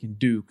established they can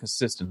do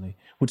consistently,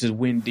 which is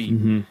win deep.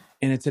 Mm-hmm.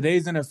 And in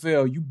today's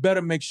NFL, you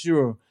better make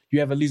sure you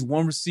have at least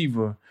one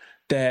receiver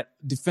that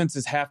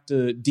defenses have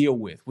to deal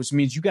with, which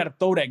means you got to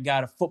throw that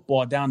guy the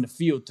football down the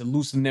field to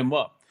loosen them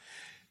up.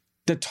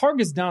 The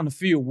targets down the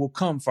field will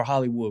come for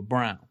Hollywood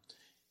Brown.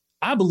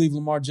 I believe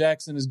Lamar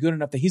Jackson is good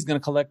enough that he's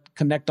going to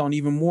connect on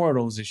even more of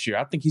those this year.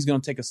 I think he's going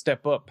to take a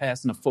step up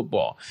passing the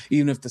football,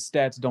 even if the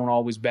stats don't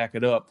always back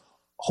it up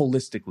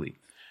holistically.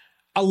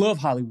 I love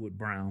Hollywood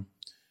Brown.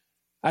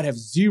 I'd have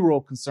zero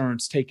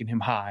concerns taking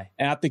him high,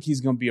 and I think he's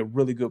going to be a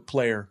really good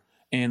player.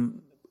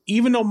 And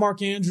even though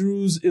Mark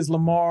Andrews is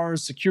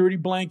Lamar's security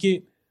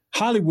blanket,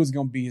 Hollywood's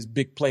going to be his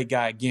big play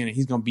guy again, and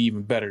he's going to be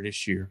even better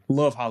this year.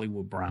 Love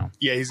Hollywood Brown.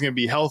 Yeah, he's going to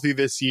be healthy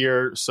this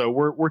year, so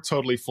we're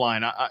totally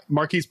flying.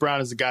 Marquise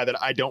Brown is a guy that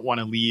I don't want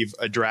to leave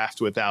a draft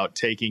without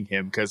taking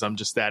him because I'm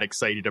just that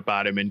excited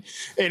about him. And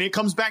it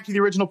comes back to the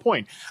original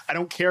point. I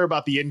don't care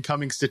about the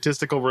incoming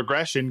statistical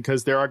regression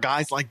because there are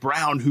guys like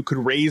Brown who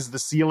could raise the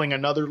ceiling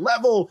another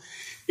level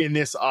in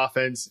this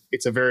offense.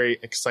 It's a very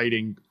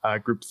exciting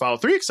group to follow.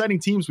 3 exciting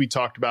teams we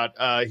talked about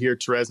here,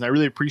 Terez, and I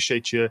really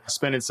appreciate you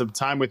spending some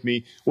time with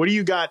me. What do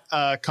you got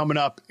coming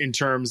up in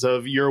terms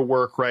of your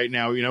work right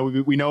now? You know,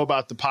 we know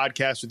about the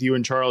podcast with you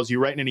and Charles. You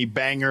writing any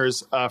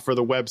bangers for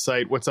the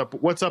website? What's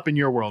up in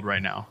your world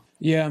right now?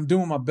 Yeah, I'm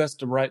doing my best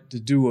to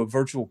do a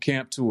virtual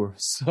camp tour.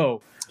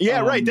 So yeah,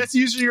 right. That's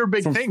usually your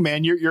big thing,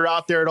 man. You're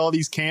out there at all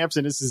these camps,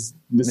 and this is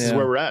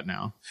where we're at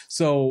now.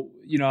 So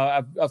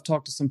I've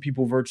talked to some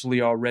people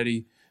virtually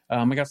already.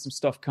 I got some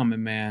stuff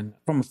coming, man.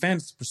 From a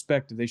fantasy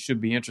perspective, they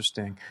should be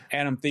interesting.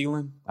 Adam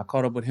Thielen, I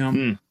caught up with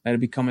him. That'll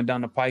be coming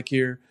down the pike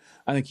here.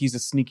 I think he's a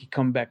sneaky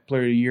comeback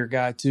player of the year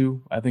guy,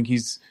 too. I think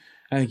he's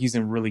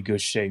in really good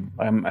shape.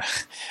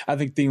 I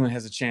think Thielen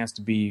has a chance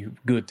to be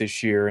good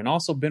this year. And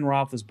also Ben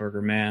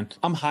Roethlisberger, man.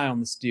 I'm high on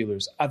the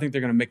Steelers. I think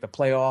they're going to make the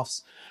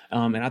playoffs.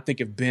 And I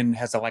think if Ben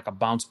has a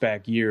bounce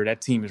back year,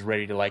 that team is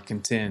ready to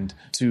contend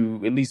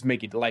to at least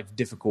make it life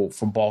difficult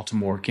for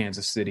Baltimore,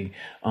 Kansas City.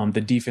 The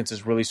defense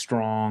is really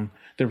strong.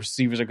 The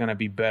receivers are going to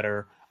be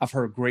better. I've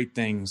heard great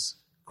things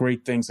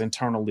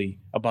internally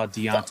about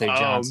Deontay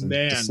Johnson,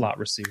 the slot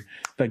receiver.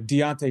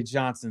 Deontay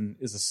Johnson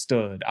is a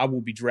stud. I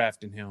will be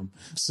drafting him.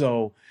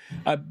 So,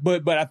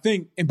 but I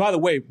think, and by the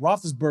way,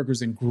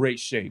 Roethlisberger's in great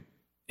shape.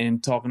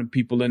 And talking to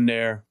people in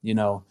there,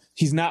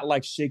 he's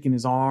not shaking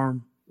his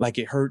arm like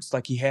it hurts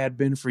like he had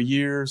been for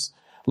years.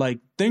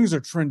 Things are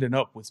trending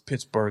up with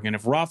Pittsburgh. And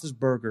if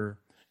Roethlisberger,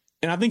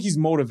 and I think he's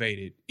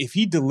motivated, if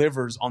he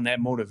delivers on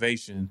that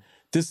motivation,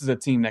 this is a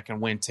team that can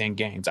win 10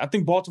 games. I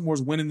think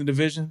Baltimore's winning the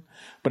division,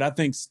 but I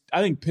think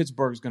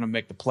Pittsburgh's going to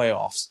make the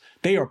playoffs.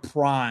 They are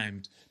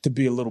primed to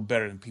be a little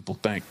better than people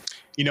think.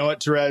 You know what,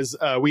 Terez?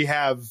 We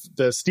have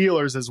the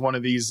Steelers as one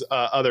of these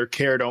other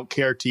care, don't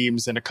care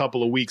teams in a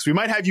couple of weeks. We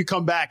might have you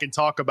come back and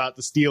talk about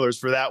the Steelers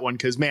for that one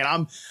because,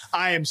 man,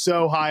 I am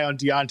so high on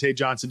Deontay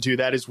Johnson, too.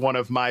 That is one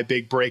of my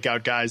big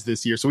breakout guys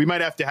this year. So we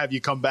might have to have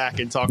you come back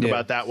and talk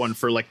about that one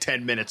for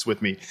 10 minutes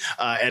with me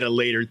at a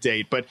later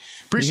date. But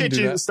appreciate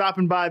you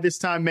stopping by this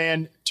time,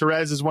 man.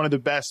 Terez is one of the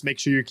best. Make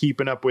sure you're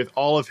keeping up with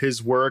all of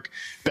his work.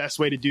 Best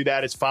way to do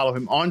that is follow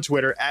him on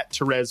Twitter at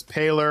Terez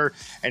Paylor,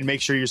 and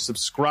make sure you're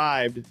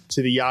subscribed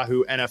to the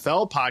Yahoo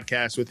NFL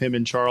podcast with him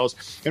and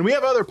Charles. And we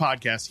have other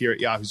podcasts here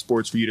at Yahoo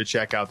Sports for you to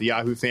check out. The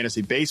Yahoo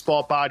Fantasy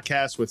Baseball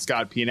podcast with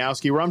Scott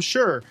Pianowski, where I'm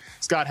sure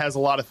Scott has a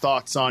lot of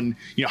thoughts on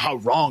how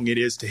wrong it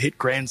is to hit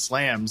grand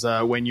slams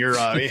when you're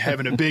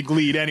having a big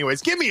lead.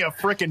 Anyways, give me a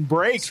freaking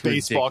break, it's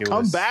baseball.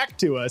 Ridiculous. Come back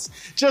to us.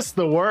 Just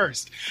the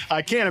worst.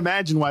 I can't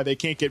imagine why they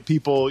can't get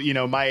people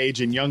my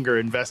age and younger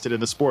invested in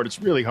the sport.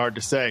 It's really hard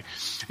to say.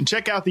 And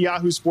check out the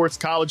Yahoo Sports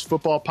College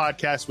Football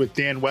Podcast with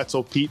Dan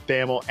Wetzel, Pete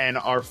Thamel, and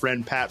our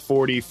friend Pat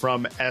Forty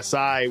from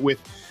SI,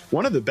 with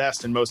one of the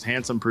best and most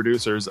handsome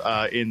producers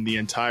in the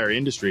entire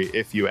industry,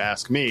 if you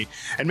ask me.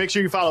 And make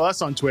sure you follow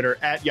us on Twitter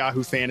at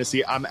Yahoo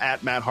Fantasy. I'm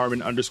at Matt Harmon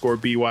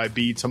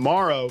 _BYB.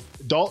 Tomorrow,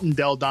 Dalton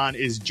Del Don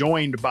is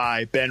joined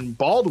by Ben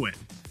Baldwin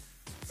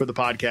for the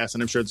podcast,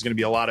 and I'm sure there's going to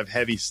be a lot of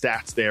heavy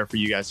stats there for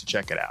you guys to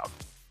check it out.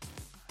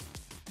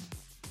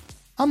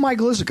 I'm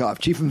Michael Isikoff,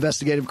 Chief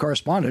Investigative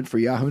Correspondent for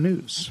Yahoo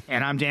News.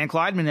 And I'm Dan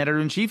Kleidman,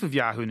 Editor-in-Chief of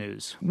Yahoo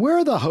News.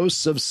 We're the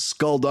hosts of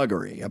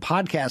Skullduggery, a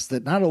podcast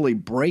that not only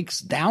breaks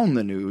down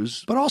the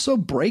news, but also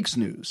breaks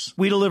news.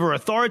 We deliver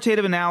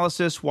authoritative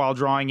analysis while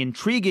drawing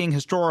intriguing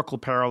historical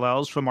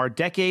parallels from our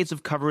decades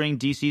of covering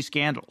DC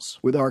scandals.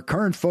 With our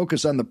current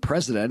focus on the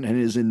president and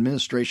his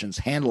administration's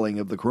handling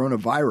of the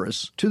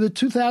coronavirus, to the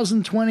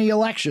 2020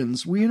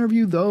 elections, we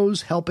interview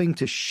those helping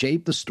to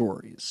shape the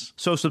stories.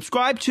 So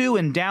subscribe to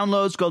and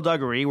download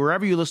Skullduggery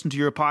wherever you listen to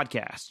your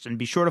podcasts, and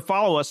be sure to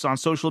follow us on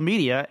social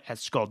media at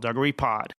Skullduggery Pod.